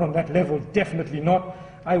 I'm not on that level, definitely not.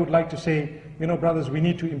 I would like to say, brothers, we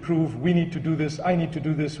need to improve, we need to do this, I need to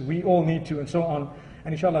do this, we all need to, and so on,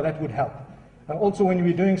 and inshallah that would help. Also, when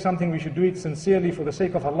we're doing something, we should do it sincerely for the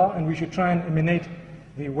sake of Allah, and we should try and emanate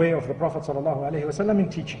the way of the Prophet ﷺ in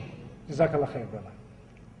teaching. Jazakallah khair, brother.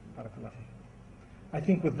 Barakallah feek. I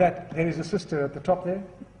think with that, there is a sister at the top there.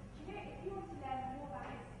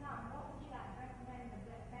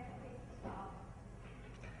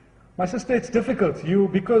 My sister, it's difficult,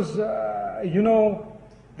 because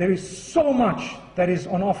there is so much that is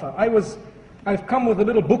on offer. I've come with a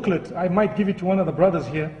little booklet. I might give it to one of the brothers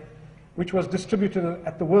here, which was distributed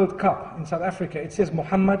at the World Cup in South Africa. It says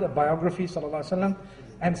Muhammad, a biography, sallallahu alaihi wasallam,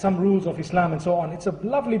 and some rules of Islam and so on. It's a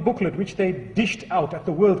lovely booklet which they dished out at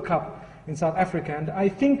the World Cup in South Africa, and I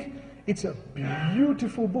think it's a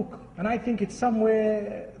beautiful book, and I think it's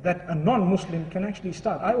somewhere that a non-Muslim can actually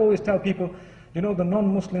start. I always tell people, the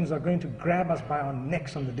non-Muslims are going to grab us by our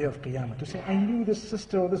necks on the day of Qiyamah to say, I knew this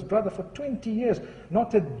sister or this brother for 20 years.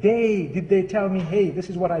 Not a day did they tell me, hey, this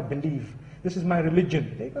is what I believe. This is my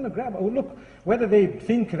religion. They're going to grab, oh look, whether they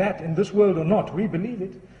think that in this world or not, we believe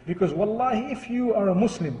it. Because wallahi, if you are a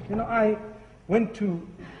Muslim, I went to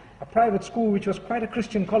a private school which was quite a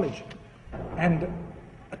Christian college. And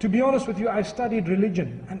to be honest with you, I studied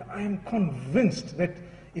religion. And I am convinced that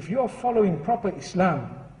if you are following proper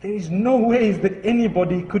Islam, there is no ways that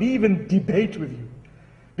anybody could even debate with you.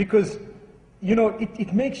 Because,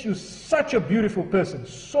 it makes you such a beautiful person,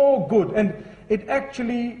 so good. And it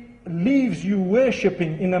actually leaves you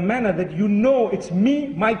worshipping in a manner that it's me,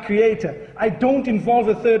 my creator. I don't involve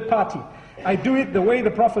a third party. I do it the way the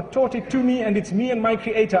Prophet taught it to me, and it's me and my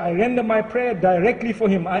creator. I render my prayer directly for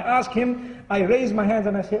him. I ask him, I raise my hands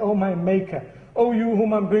and I say, oh my maker, oh you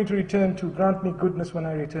whom I'm going to return to, grant me goodness when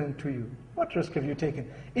I return to you. What risk have you taken?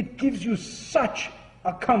 It gives you such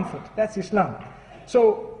a comfort. That's Islam.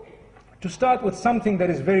 So, to start with something that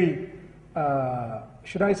is very,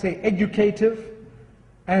 should I say, educative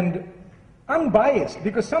and unbiased,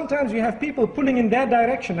 because sometimes you have people pulling in their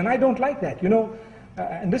direction, and I don't like that,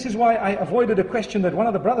 and this is why I avoided a question that one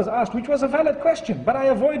of the brothers asked, which was a valid question, but I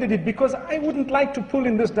avoided it because I wouldn't like to pull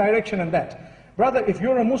in this direction and that. Brother, if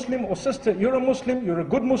you're a Muslim, or sister, you're a Muslim, you're a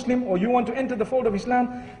good Muslim, or you want to enter the fold of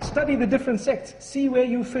Islam, study the different sects, see where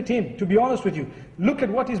you fit in, to be honest with you. Look at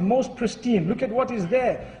what is most pristine, look at what is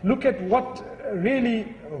there, look at what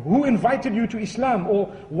who invited you to Islam, or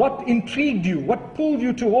what intrigued you, what pulled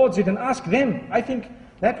you towards it, and ask them. I think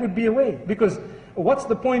that would be a way, because what's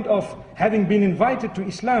the point of having been invited to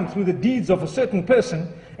Islam through the deeds of a certain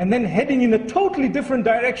person, and then heading in a totally different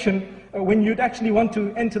direction when you'd actually want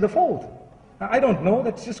to enter the fold? I don't know,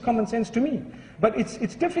 that's just common sense to me. But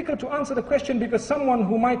it's difficult to answer the question, because someone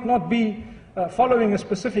who might not be following a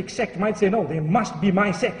specific sect might say, no, they must be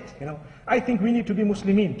my sect. I think we need to be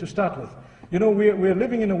Muslimin to start with. We're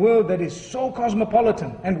living in a world that is so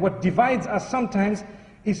cosmopolitan, and what divides us sometimes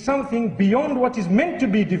is something beyond what is meant to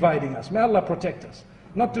be dividing us. May Allah protect us.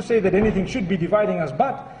 Not to say that anything should be dividing us,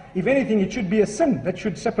 but if anything, it should be a sin that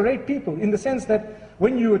should separate people, in the sense that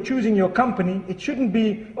when you are choosing your company, it shouldn't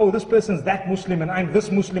be, oh, this person's that Muslim and I'm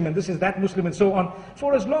this Muslim and this is that Muslim and so on.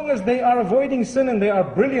 For as long as they are avoiding sin and they are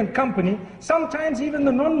brilliant company, sometimes even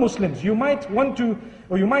the non-Muslims, you might want to,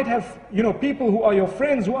 or you might have, people who are your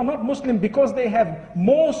friends who are not Muslim because they have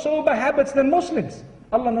more sober habits than Muslims.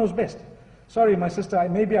 Allah knows best. Sorry, my sister,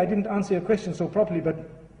 maybe I didn't answer your question so properly, but,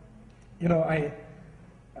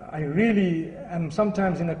 I really am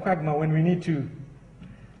sometimes in a quagmire when we need to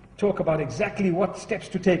talk about exactly what steps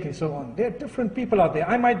to take and so on. There are different people out there.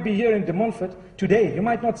 I might be here in De Montfort today. You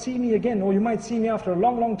might not see me again, or you might see me after a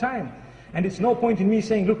long, long time. And it's no point in me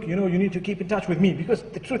saying, look, you need to keep in touch with me, because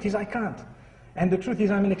the truth is I can't. And the truth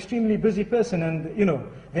is I'm an extremely busy person, and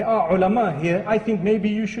there are ulama here. I think maybe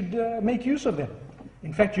you should make use of them.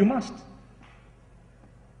 In fact, you must.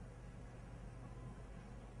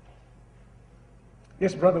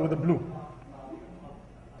 Yes, brother with the blue.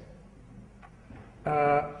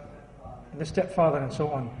 The stepfather and so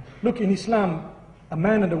on. Look, in Islam, a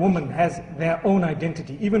man and a woman has their own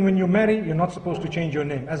identity. Even when you marry, you're not supposed to change your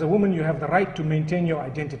name. As a woman, you have the right to maintain your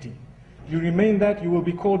identity. You remain that, you will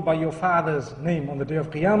be called by your father's name on the day of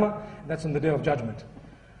Qiyamah. That's on the day of judgment.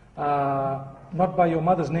 Not by your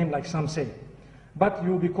mother's name like some say. But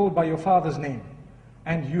you will be called by your father's name.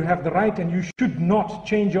 And you have the right, and you should not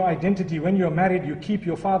change your identity. When you're married, you keep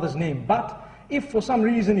your father's name. But if for some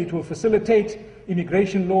reason it will facilitate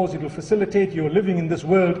immigration laws, it will facilitate your living in this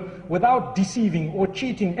world without deceiving or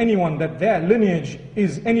cheating anyone that their lineage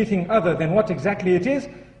is anything other than what exactly it is,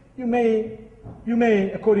 you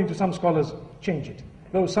may, according to some scholars, change it.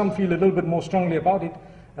 Though some feel a little bit more strongly about it.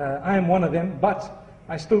 I am one of them, but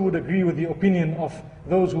I still would agree with the opinion of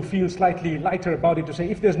those who feel slightly lighter about it, to say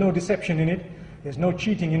if there's no deception in it, there's no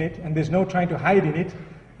cheating in it, and there's no trying to hide in it,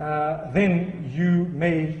 then you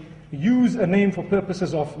may use a name for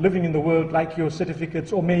purposes of living in the world, like your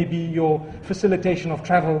certificates, or maybe your facilitation of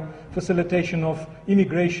travel, facilitation of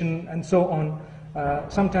immigration, and so on.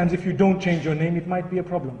 Sometimes if you don't change your name, it might be a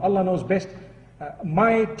problem. Allah knows best.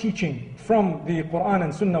 My teaching from the Quran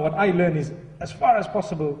and Sunnah, what I learn is, as far as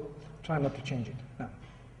possible, try not to change it. No.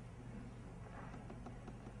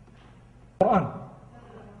 Quran.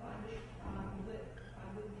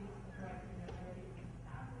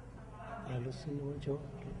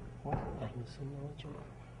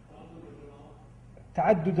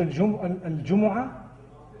 تعدد الجمعة،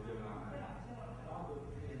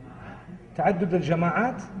 تعدد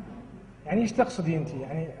الجماعات، يعني ايش تقصدي انت؟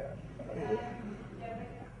 يعني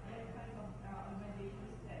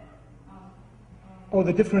oh,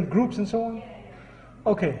 the different groups and so on?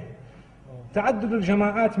 Okay. تعدد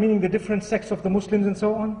الجماعات meaning the different sects of the Muslims and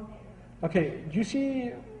so on? Okay, do you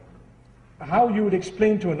see how you would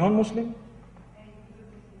explain to a non-Muslim?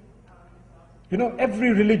 You know,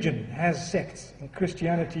 every religion has sects. In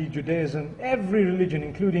Christianity, Judaism, every religion,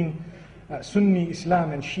 including Sunni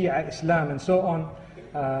Islam and Shia Islam and so on,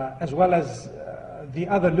 as well as the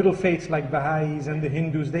other little faiths like Baha'is and the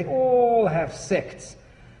Hindus, they all have sects.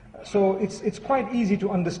 So it's quite easy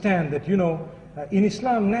to understand that, you know, in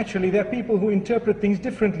Islam, naturally, there are people who interpret things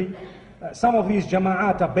differently. Some of these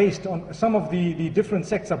jama'at are based on, some of the different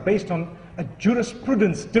sects are based on a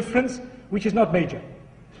jurisprudence difference, which is not major.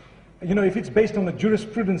 You know, if it's based on a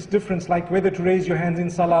jurisprudence difference, like whether to raise your hands in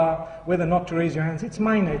salah, whether not to raise your hands, it's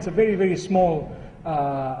minor. It's a very, very small,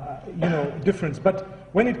 you know, difference. But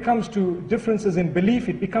when it comes to differences in belief,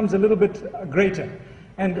 it becomes a little bit greater.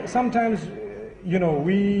 And sometimes, you know,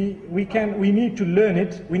 we need to learn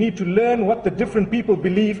it. We need to learn what the different people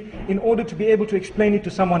believe in order to be able to explain it to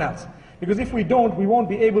someone else. Because if we don't, we won't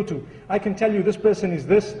be able to. I can tell you this person is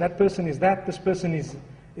this, that person is that, this person is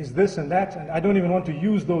this and that, and I don't even want to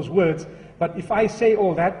use those words. But if I say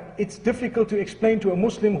all that, it's difficult to explain to a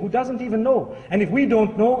Muslim who doesn't even know. And if we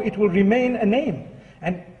don't know, it will remain a name.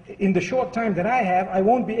 And in the short time that I have, I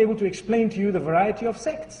won't be able to explain to you the variety of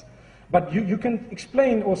sects. But you can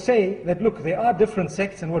explain or say that, look, there are different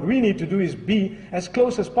sects, and what we need to do is be as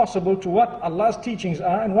close as possible to what Allah's teachings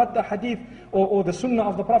are and what the hadith or the sunnah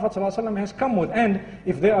of the Prophet ﷺ has come with. And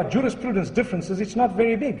if there are jurisprudence differences, it's not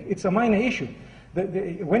very big. It's a minor issue.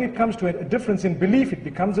 When it comes to a difference in belief, it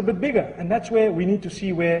becomes a bit bigger. And that's where we need to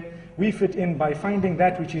see where we fit in by finding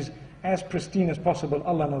that which is as pristine as possible.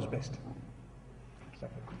 Allah knows best.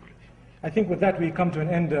 I think with that we come to an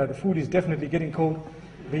end. The food is definitely getting cold.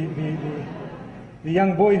 The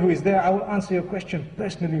young boy who is there, I will answer your question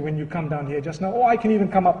personally when you come down here just now. Or I can even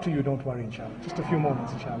come up to you, don't worry, inshallah. Just a few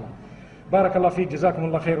moments, inshallah. Barakallah feek,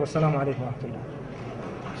 jazakumullah khair, wassalamu alaikum wa rahmatullah.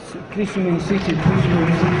 Please remain seated, please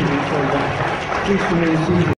remain seated, inshallah. Please remain seated.